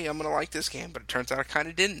thought, hey, I'm going to like this game, but it turns out I kind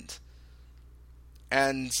of didn't.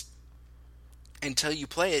 And until you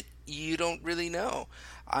play it, you don't really know.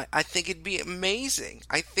 I think it'd be amazing.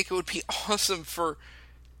 I think it would be awesome for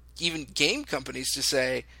even game companies to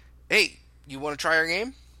say, hey, you want to try our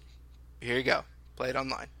game? Here you go. Play it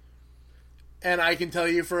online. And I can tell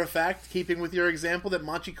you for a fact, keeping with your example, that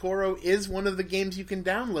Machi Koro is one of the games you can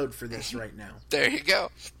download for this right now. There you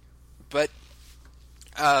go. But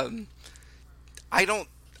we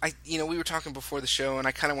were talking before the show, and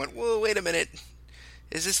I kind of went, whoa, wait a minute.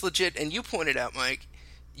 Is this legit? And you pointed out, Mike,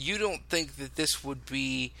 you don't think that this would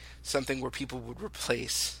be something where people would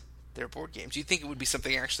replace their board games. You think it would be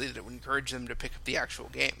something actually that would encourage them to pick up the actual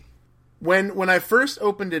game. When I first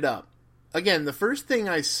opened it up, again, the first thing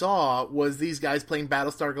I saw was these guys playing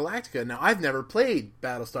Battlestar Galactica. Now, I've never played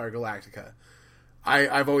Battlestar Galactica.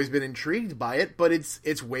 I've always been intrigued by it, but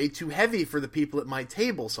it's way too heavy for the people at my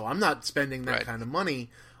table, so I'm not spending that kind of money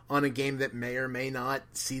on a game that may or may not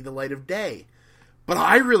see the light of day. But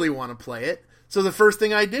I really want to play it, So the first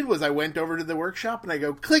thing I did was I went over to the workshop and I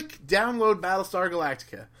go, click, download Battlestar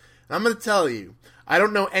Galactica. And I'm going to tell you, I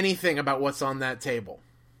don't know anything about what's on that table.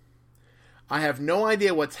 I have no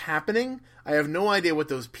idea what's happening. I have no idea what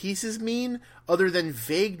those pieces mean, other than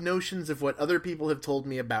vague notions of what other people have told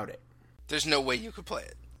me about it. There's no way you could play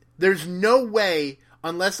it. There's no way,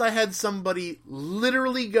 unless I had somebody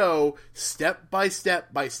literally go step by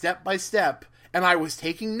step by step by step, and I was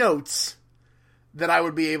taking notes, that I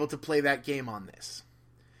would be able to play that game on this.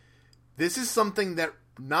 This is something that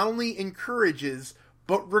not only encourages,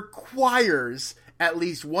 but requires at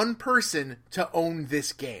least one person to own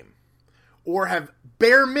this game. Or have,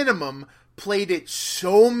 bare minimum, played it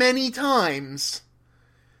so many times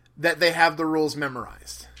that they have the rules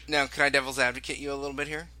memorized. Now, can I devil's advocate you a little bit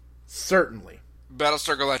here? Certainly.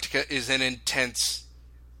 Battlestar Galactica is an intense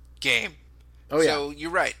game. Oh, yeah. So,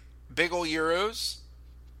 you're right. Big ol' Euros?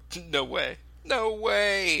 No way. No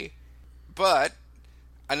way! But,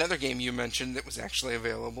 another game you mentioned that was actually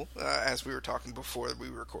available, as we were talking before we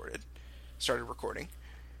started recording,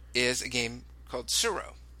 is a game called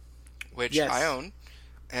Tsuro, which yes. I own,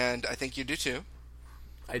 and I think you do too.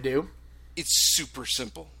 I do. It's super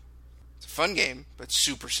simple. It's a fun game, but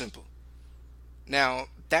super simple. Now,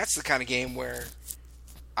 that's the kind of game where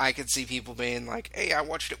I could see people being like, hey, I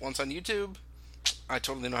watched it once on YouTube, I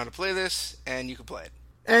totally know how to play this, and you can play it.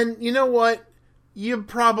 And you know what? You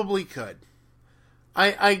probably could.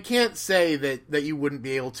 I can't say that you wouldn't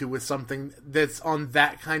be able to with something that's on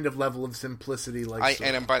that kind of level of simplicity like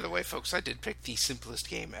and by the way, folks, I did pick the simplest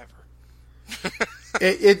game ever.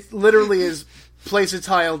 it literally is place a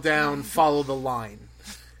tile down, follow the line.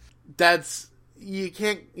 That's you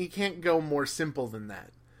can't go more simple than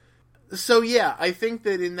that. So yeah, I think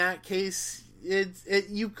that in that case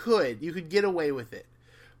you could get away with it.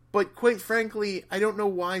 But quite frankly, I don't know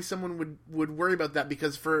why someone would worry about that,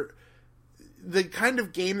 because for the kind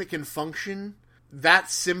of game that can function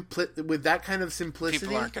with that kind of simplicity,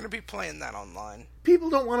 people aren't going to be playing that online. People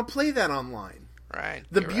don't want to play that online. Right.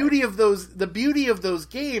 The beauty of those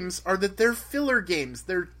games are that they're filler games.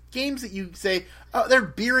 They're games that you say, oh, they're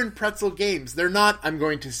beer and pretzel games. They're not, I'm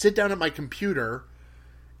going to sit down at my computer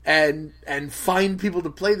and find people to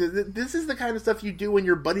play this. This is the kind of stuff you do when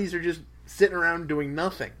your buddies are just sitting around doing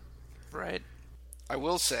nothing. Right. I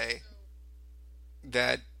will say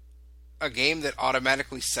that a game that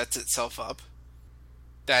automatically sets itself up,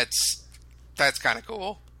 that's kind of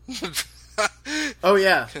cool. Oh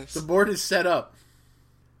yeah, the board is set up,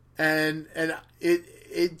 and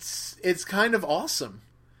it's kind of awesome.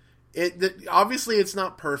 Obviously it's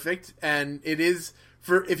not perfect, and it is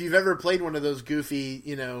for if you've ever played one of those goofy,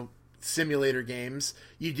 simulator games,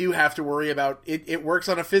 you do have to worry about it. It works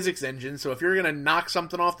on a physics engine, so if you're going to knock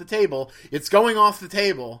something off the table, it's going off the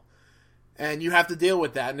table, and you have to deal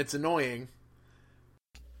with that, and it's annoying.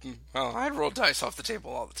 Well, I roll dice off the table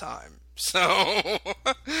all the time, so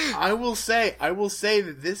I will say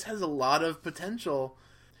that this has a lot of potential.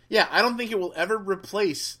 Yeah, I don't think it will ever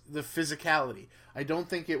replace the physicality. I don't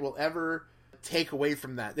think it will ever take away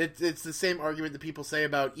from that. It's the same argument that people say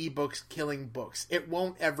about ebooks killing books. It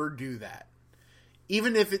won't ever do that.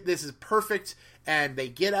 Even if this is perfect and they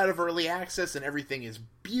get out of early access and everything is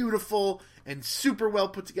beautiful and super well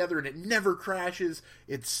put together and it never crashes,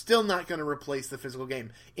 it's still not going to replace the physical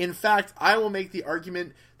game. In fact, I will make the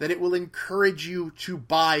argument that it will encourage you to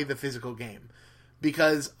buy the physical game.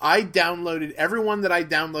 Because I downloaded, everyone that I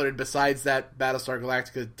downloaded besides that Battlestar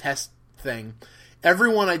Galactica test thing,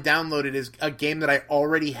 everyone I downloaded is a game that I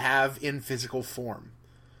already have in physical form.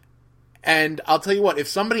 And I'll tell you what, if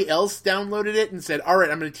somebody else downloaded it and said,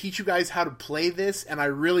 alright, I'm going to teach you guys how to play this, and I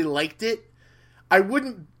really liked it, I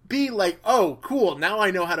wouldn't be like, oh, cool, now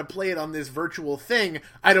I know how to play it on this virtual thing,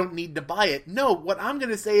 I don't need to buy it. No, what I'm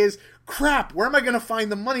going to say is, crap, where am I going to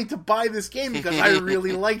find the money to buy this game because I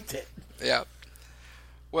really liked it? Yeah.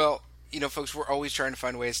 Well, folks, we're always trying to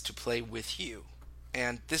find ways to play with you.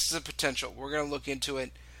 And this is a potential. We're going to look into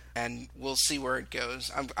it, and we'll see where it goes.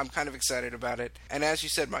 I'm kind of excited about it. And as you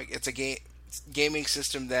said, Mike, it's a gaming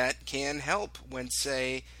system that can help when,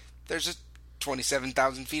 say, there's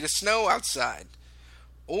 27,000 feet of snow outside.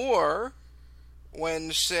 Or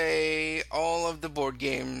when, say, all of the board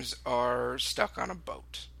games are stuck on a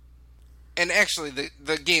boat. And actually,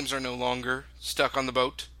 the games are no longer stuck on the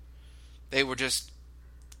boat. They were just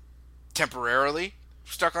temporarily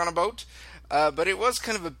stuck on a boat. But it was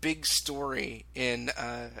kind of a big story in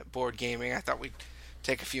board gaming. I thought we'd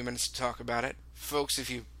take a few minutes to talk about it. Folks, if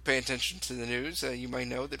you pay attention to the news, you might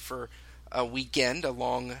know that for a weekend, a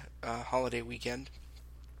long holiday weekend,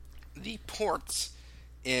 the ports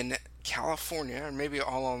in California, and maybe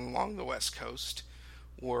all along the West Coast,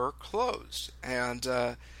 were closed. And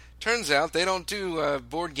turns out they don't do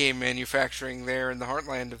board game manufacturing there in the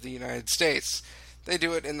heartland of the United States. They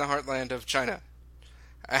do it in the heartland of China.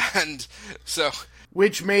 And so...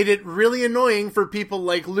 Which made it really annoying for people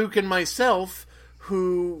like Luke and myself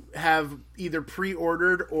who have either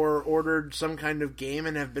pre-ordered or ordered some kind of game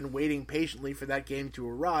and have been waiting patiently for that game to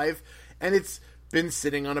arrive, and it's been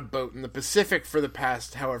sitting on a boat in the Pacific for the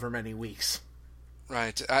past however many weeks.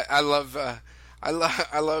 Right. I love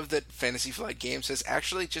that Fantasy Flight Games has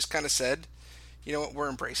actually just kind of said, you know what, we're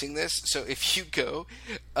embracing this. So if you go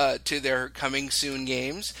to their coming soon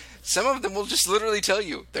games, some of them will just literally tell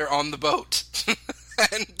you they're on the boat.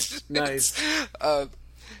 And nice.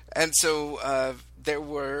 And so there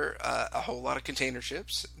were a whole lot of container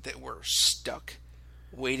ships that were stuck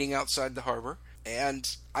waiting outside the harbor. And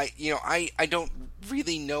I don't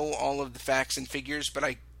really know all of the facts and figures, but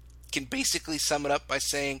I can basically sum it up by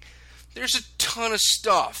saying there's a ton of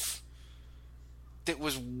stuff that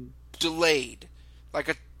was delayed, like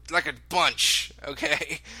a bunch,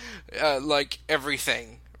 okay? Like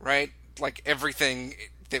everything, right? Like everything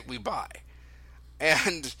that we buy.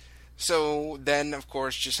 And so then, of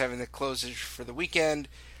course, just having the closage for the weekend,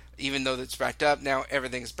 even though it's backed up, now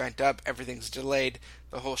everything's backed up, everything's delayed,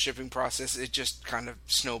 the whole shipping process, it just kind of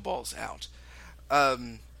snowballs out.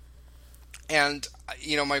 And,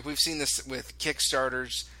 Mike, we've seen this with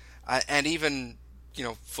Kickstarters, and even,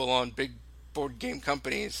 full-on big board game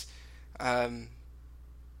companies.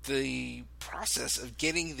 The process of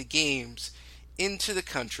getting the games into the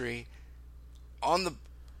country, on the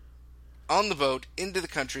boat, into the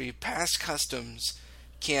country, past customs,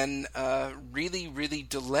 can really, really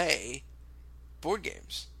delay board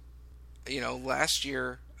games. Last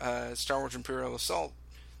year, Star Wars Imperial Assault,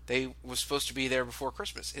 they was supposed to be there before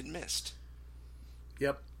Christmas. It missed.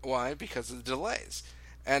 Yep. Why? Because of the delays.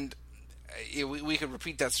 And we could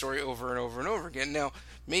repeat that story over and over and over again. Now,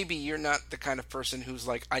 maybe you're not the kind of person who's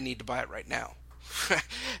like, I need to buy it right now.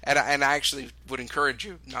 and I actually would encourage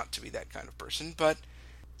you not to be that kind of person. But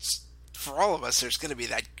for all of us, there's going to be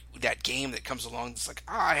that game that comes along that's like,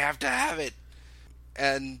 I have to have it.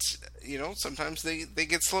 And, sometimes they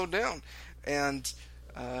get slowed down. And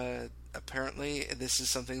apparently this is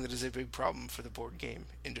something that is a big problem for the board game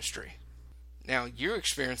industry. Now, you're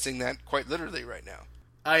experiencing that quite literally right now.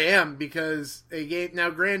 I am, because a game...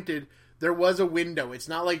 Now, granted, there was a window. It's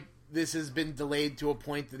not like this has been delayed to a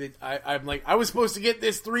point that I'm like, I was supposed to get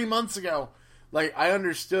this 3 months ago. Like, I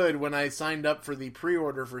understood when I signed up for the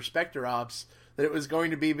pre-order for Spectre Ops that it was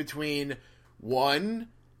going to be between 1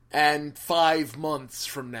 and 5 months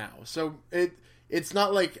from now. So it's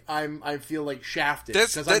not like I feel like shafted,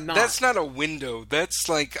 because I'm not. That's not a window. That's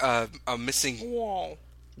like a missing wall.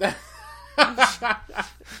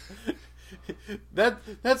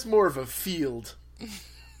 That's more of a field.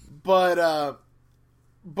 But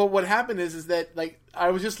what happened is that, like, I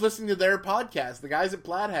was just listening to their podcast. The guys at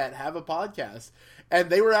Plaid Hat have a podcast, and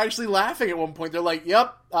they were actually laughing at one point. They're like,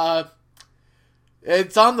 "Yep,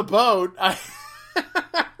 it's on the boat."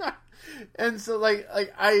 And so, like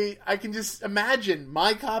I can just imagine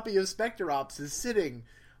my copy of Spectre Ops is sitting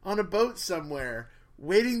on a boat somewhere,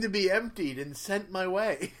 waiting to be emptied and sent my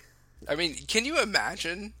way. I mean, can you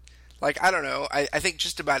imagine? Like, I don't know. I think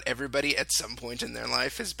just about everybody at some point in their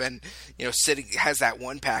life has been, has that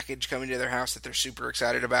one package coming to their house that they're super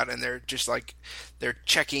excited about, and they're just like, they're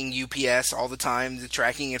checking UPS all the time, the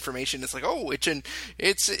tracking information. It's like, oh, it's in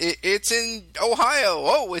Ohio.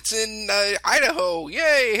 Oh, it's in Idaho.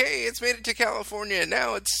 Yay! Hey, it's made it to California.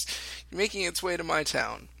 Now it's making its way to my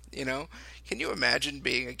town. Can you imagine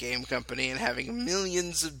being a game company and having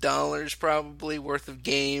millions of dollars probably worth of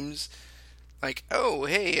games? Like, oh,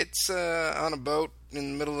 hey, it's on a boat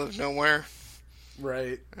in the middle of nowhere.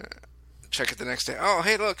 Right. Check it the next day. Oh,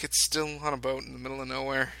 hey, look, it's still on a boat in the middle of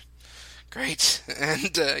nowhere. Great.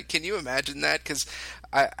 And can you imagine that? Because,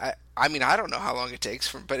 I mean, I don't know how long it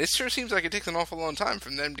takes, but it sure seems like it takes an awful long time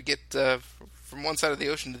for them to get from one side of the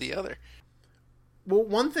ocean to the other. Well,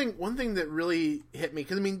 one thing that really hit me,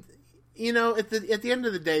 because, I mean, at the end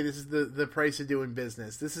of the day, this is the price of doing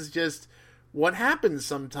business. This is just what happens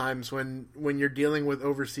sometimes when you're dealing with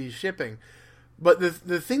overseas shipping. But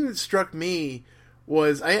the thing that struck me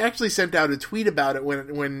was, I actually sent out a tweet about it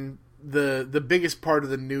when the biggest part of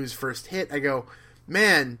the news first hit. I go,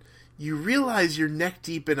 man, you realize you're neck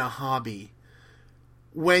deep in a hobby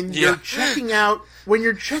when you're checking out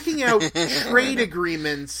trade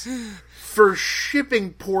agreements for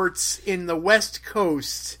shipping ports in the West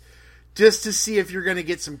Coast just to see if you're going to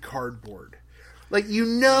get some cardboard. Like,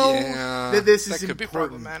 that this is important. That could be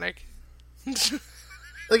problematic.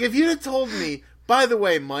 Like, if you'd have told me, by the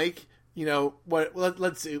way, Mike,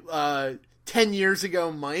 let's see, 10 years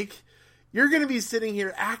ago, Mike, you're going to be sitting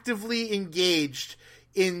here actively engaged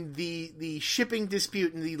in the shipping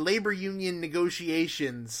dispute and the labor union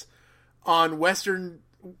negotiations on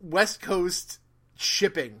West Coast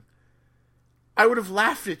shipping. I would have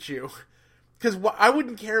laughed at you. Because I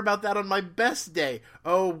wouldn't care about that on my best day.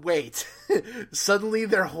 Oh, wait. Suddenly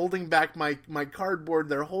they're holding back my cardboard.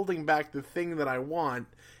 They're holding back the thing that I want.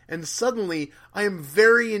 And suddenly I am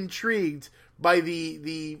very intrigued by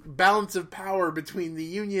the balance of power between the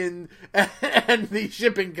union and the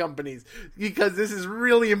shipping companies. Because this is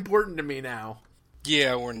really important to me now.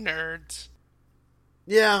 Yeah, we're nerds.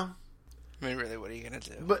 Yeah. I mean, really, what are you going to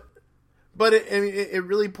do? But it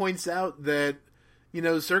really points out that,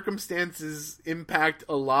 circumstances impact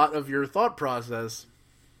a lot of your thought process.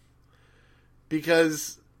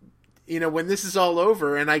 Because, when this is all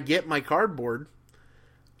over and I get my cardboard,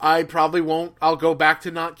 I probably won't, I'll go back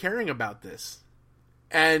to not caring about this.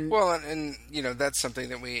 And that's something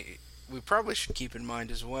that we probably should keep in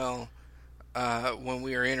mind as well when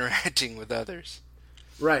we are interacting with others.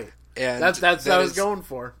 Right. And that's what I was going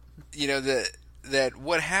for. That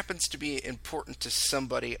what happens to be important to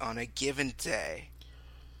somebody on a given day,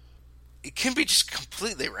 it can be just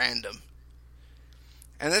completely random.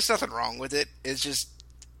 And there's nothing wrong with it. It's just,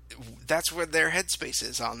 that's where their headspace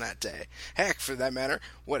is on that day. Heck, for that matter,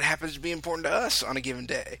 what happens to be important to us on a given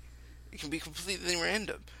day, it can be completely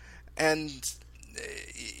random. And,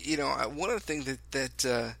 one of the things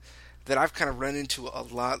that I've kind of run into a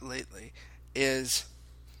lot lately is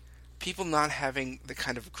people not having the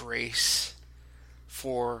kind of grace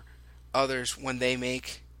for others when they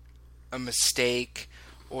make a mistake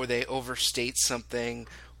or they overstate something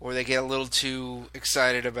or they get a little too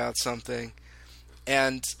excited about something,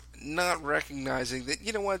 and not recognizing that,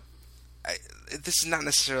 this is not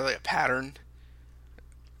necessarily a pattern,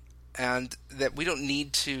 and that we don't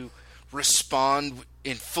need to respond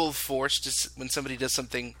in full force when somebody does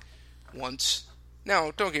something once.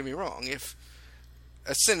 Now, don't get me wrong, if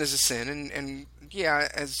a sin is a sin, and yeah,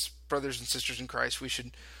 as brothers and sisters in Christ, we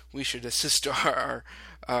should assist our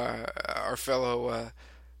fellow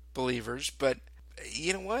believers. But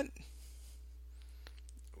you know what?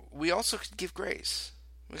 We also could give grace.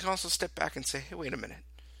 We can also step back and say, "Hey, wait a minute.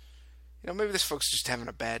 Maybe this folk's just having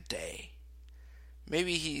a bad day.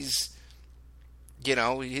 Maybe his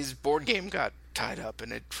board game got tied up,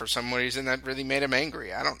 and for some reason that really made him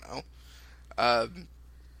angry. I don't know.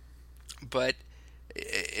 But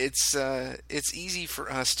it's easy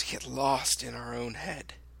for us to get lost in our own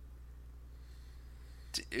head.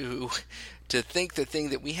 To think the thing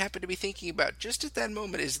that we happen to be thinking about just at that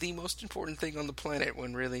moment is the most important thing on the planet,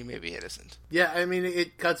 when really maybe it isn't. Yeah, I mean,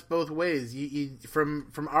 it cuts both ways.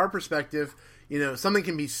 From our perspective, something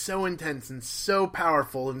can be so intense and so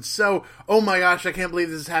powerful and so, oh my gosh, I can't believe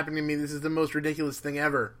this is happening to me. This is the most ridiculous thing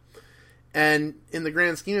ever. And in the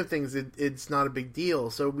grand scheme of things, it's not a big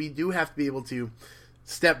deal. So we do have to be able to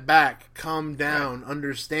step back, calm down,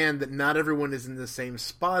 understand that not everyone is in the same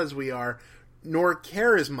spot as we are, nor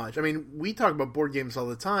care as much. I mean, we talk about board games all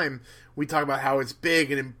the time. We talk about how it's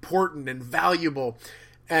big and important and valuable.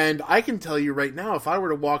 And I can tell you right now, if I were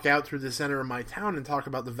to walk out through the center of my town and talk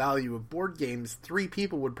about the value of board games, 3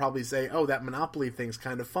 people would probably say, oh, that Monopoly thing's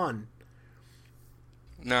kind of fun.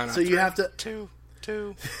 No, so you have to... Two.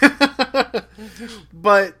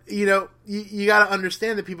 But, you got to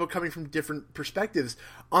understand that people are coming from different perspectives.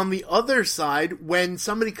 On the other side, when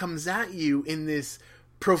somebody comes at you in this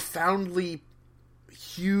profoundly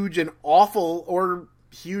huge and awful, or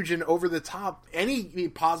huge and over the top, any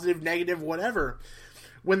positive, negative, whatever,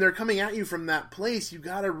 when they're coming at you from that place, you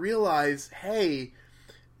got to realize, hey,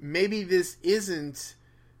 maybe this isn't,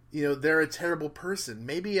 they're a terrible person.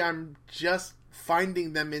 Maybe I'm just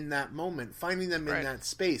finding them in that moment, finding them in that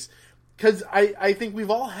space. Because I think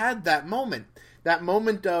we've all had that moment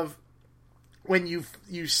of when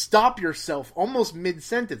you stop yourself almost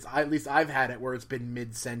mid-sentence. At least I've had it where it's been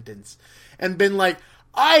mid-sentence and been like,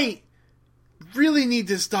 I really need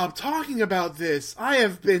to stop talking about this. I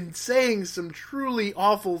have been saying some truly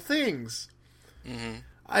awful things. Mm-hmm.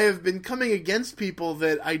 I have been coming against people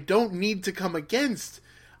that I don't need to come against.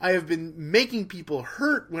 I have been making people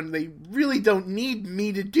hurt when they really don't need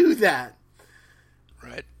me to do that.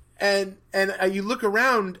 Right. And you look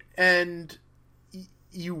around and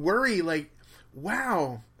you worry, like,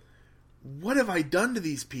 wow, what have I done to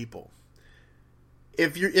these people?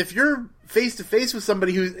 If you're face to face with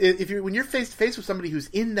somebody when you're face to face with somebody who's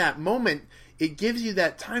in that moment, it gives you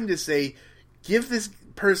that time to say, give this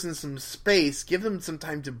person some space, give them some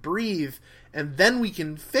time to breathe, and then we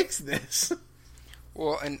can fix this.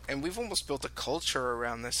 Well, and we've almost built a culture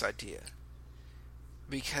around this idea,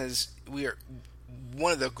 because we are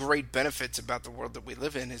one of the great benefits about the world that we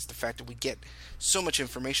live in is the fact that we get so much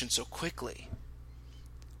information so quickly.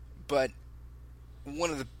 But one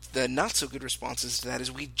of the not so good responses to that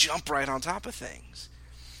is we jump right on top of things,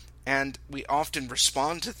 and we often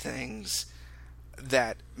respond to things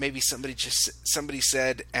that maybe somebody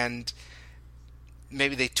said, and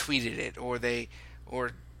maybe they tweeted it,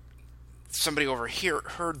 or somebody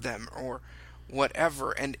heard them, or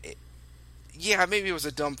whatever, and yeah, maybe it was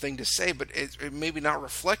a dumb thing to say, but it maybe not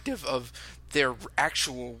reflective of their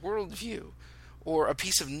actual worldview. Or a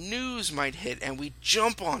piece of news might hit and we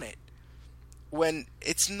jump on it when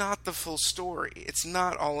it's not the full story. It's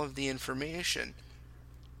not all of the information.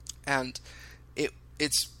 And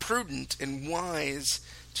it's prudent and wise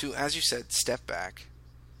to, as you said, step back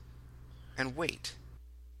and wait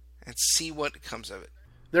and see what comes of it.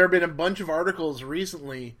 There have been a bunch of articles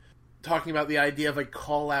recently talking about the idea of a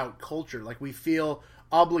call-out culture. Like, we feel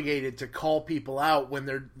obligated to call people out when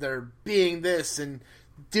they're being this and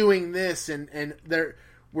doing this, and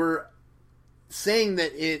we're saying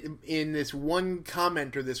that in this one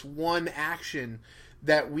comment or this one action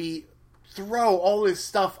that we throw all this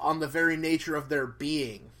stuff on the very nature of their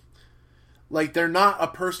being. Like, they're not a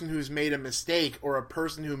person who's made a mistake or a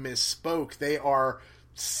person who misspoke. They are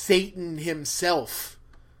Satan himself.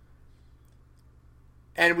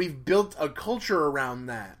 And we've built a culture around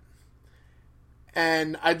that.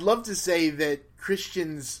 And I'd love to say that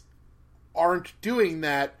Christians aren't doing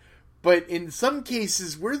that, but in some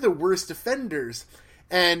cases we're the worst offenders.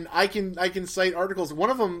 And I can cite articles. One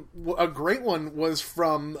of them, a great one, was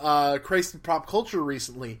from Christ in Pop Culture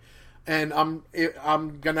recently. And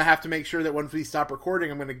I'm gonna have to make sure that once we stop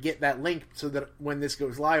recording, I'm gonna get that link so that when this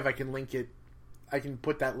goes live, I can link it. I can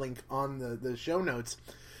put that link on the show notes.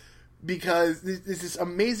 Because there's this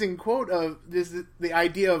amazing quote of the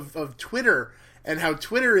idea of Twitter, and how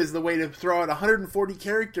Twitter is the way to throw out 140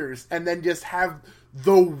 characters and then just have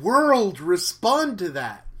the world respond to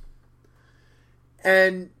that.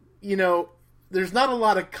 And, there's not a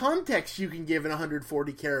lot of context you can give in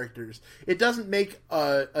 140 characters. It doesn't make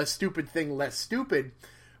a stupid thing less stupid,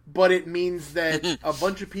 but it means that a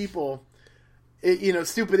bunch of people,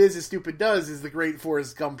 stupid is as stupid does, as the great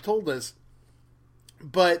Forrest Gump told us.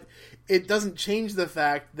 But it doesn't change the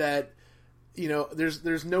fact that,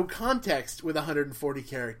 there's no context with 140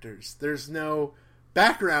 characters. There's no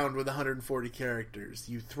background with 140 characters.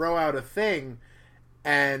 You throw out a thing,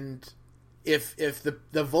 and if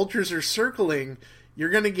the vultures are circling, you're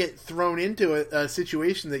going to get thrown into a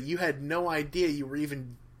situation that you had no idea you were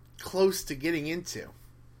even close to getting into.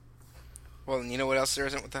 Well, and you know what else there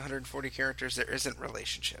isn't with 140 characters? There isn't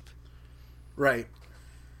relationship. Right.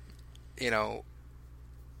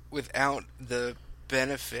 Without the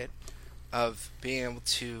benefit of being able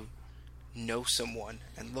to know someone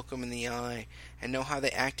and look them in the eye and know how they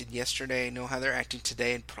acted yesterday, know how they're acting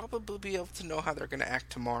today, and probably be able to know how they're going to act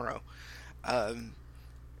tomorrow.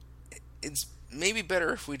 It's maybe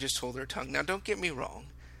better if we just hold our tongue. Now, don't get me wrong.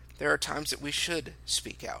 There are times that we should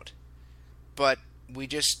speak out. But we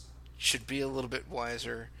just should be a little bit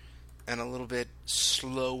wiser and a little bit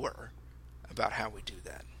slower about how we do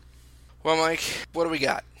that. Well, Mike, what do we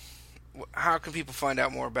got? How can people find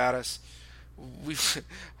out more about us?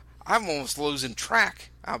 I'm almost losing track,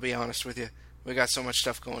 I'll be honest with you. We got so much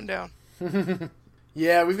stuff going down.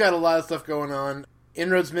 Yeah, we've got a lot of stuff going on.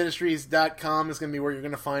 InroadsMinistries.com is going to be where you're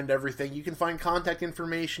going to find everything. You can find contact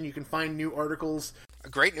information. You can find new articles. A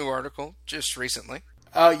great new article just recently.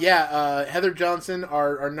 Heather Johnson,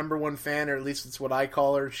 our number one fan, or at least it's what I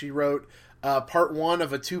call her. She wrote part one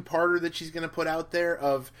of a two-parter that she's going to put out there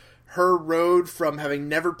of her road from having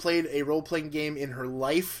never played a role-playing game in her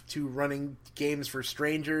life to running games for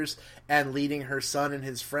strangers and leading her son and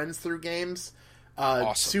his friends through games.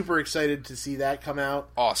 Awesome. Super excited to see that come out.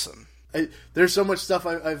 Awesome. There's so much stuff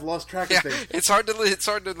I've lost track of things. It's hard to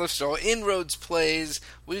list all. Inroads plays.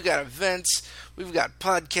 We've got events. We've got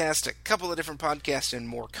podcasts. A couple of different podcasts and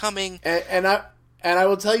more coming. And I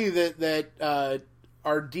will tell you that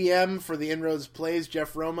our DM for the Inroads plays,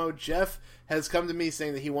 Jeff Romo, has come to me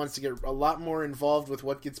saying that he wants to get a lot more involved with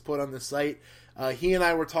what gets put on the site. He and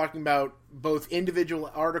I were talking about both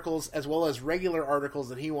individual articles as well as regular articles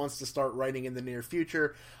that he wants to start writing in the near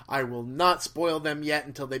future. I will not spoil them yet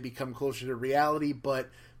until they become closer to reality, but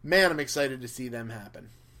man, I'm excited to see them happen.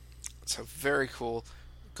 So very cool.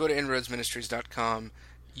 Go to inroadsministries.com.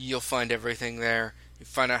 You'll find everything there. You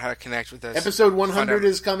find out how to connect with us. Episode 100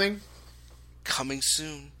 is coming. Coming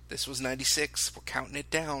soon. This was 96. We're counting it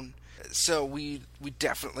down. So we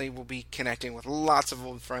definitely will be connecting with lots of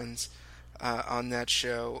old friends. on that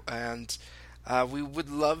show, and we would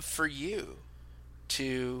love for you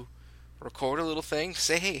to record a little thing.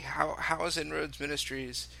 Say, hey, how has Inroads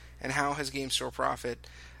Ministries and how has Game Store Profit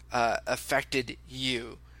affected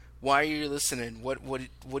you? Why are you listening? What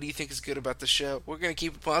do you think is good about the show? We're going to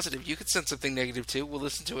keep it positive. You could send something negative too. We'll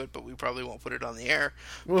listen to it, but we probably won't put it on the air.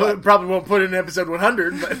 Well, probably won't put it in episode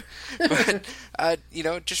 100, but... but,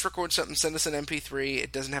 just record something. Send us an MP3.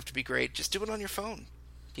 It doesn't have to be great. Just do it on your phone.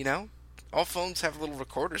 All phones have little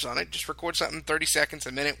recorders on it. Just record something, 30 seconds,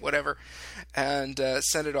 a minute, whatever, and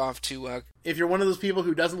send it off to... If you're one of those people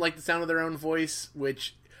who doesn't like the sound of their own voice,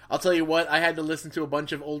 which, I'll tell you what, I had to listen to a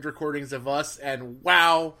bunch of old recordings of us, and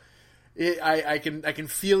wow... I can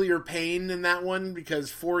feel your pain in that one,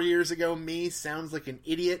 because 4 years ago me sounds like an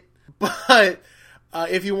idiot. But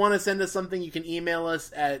if you want to send us something, you can email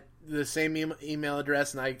us at the same email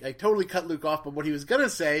address. And I totally cut Luke off, but what he was going to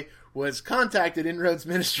say was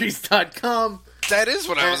contact@inroadsministries.com. That is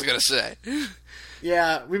what I was going to say.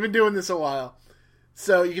 Yeah, we've been doing this a while.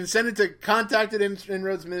 So you can send it to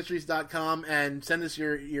contact@inroadsministries.com and send us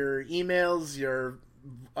your emails, your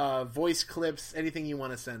voice clips, anything you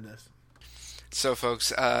want to send us. So,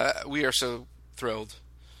 folks, we are so thrilled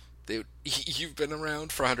that you've been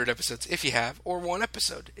around for 100 episodes, if you have, or one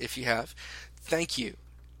episode, if you have. Thank you.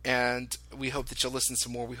 And we hope that you'll listen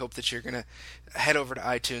some more. We hope that you're going to head over to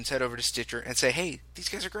iTunes, head over to Stitcher, and say, hey, these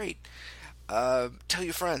guys are great. Tell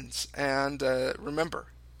your friends. And remember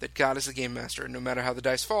that God is the game master, and no matter how the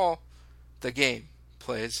dice fall, the game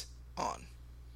plays on.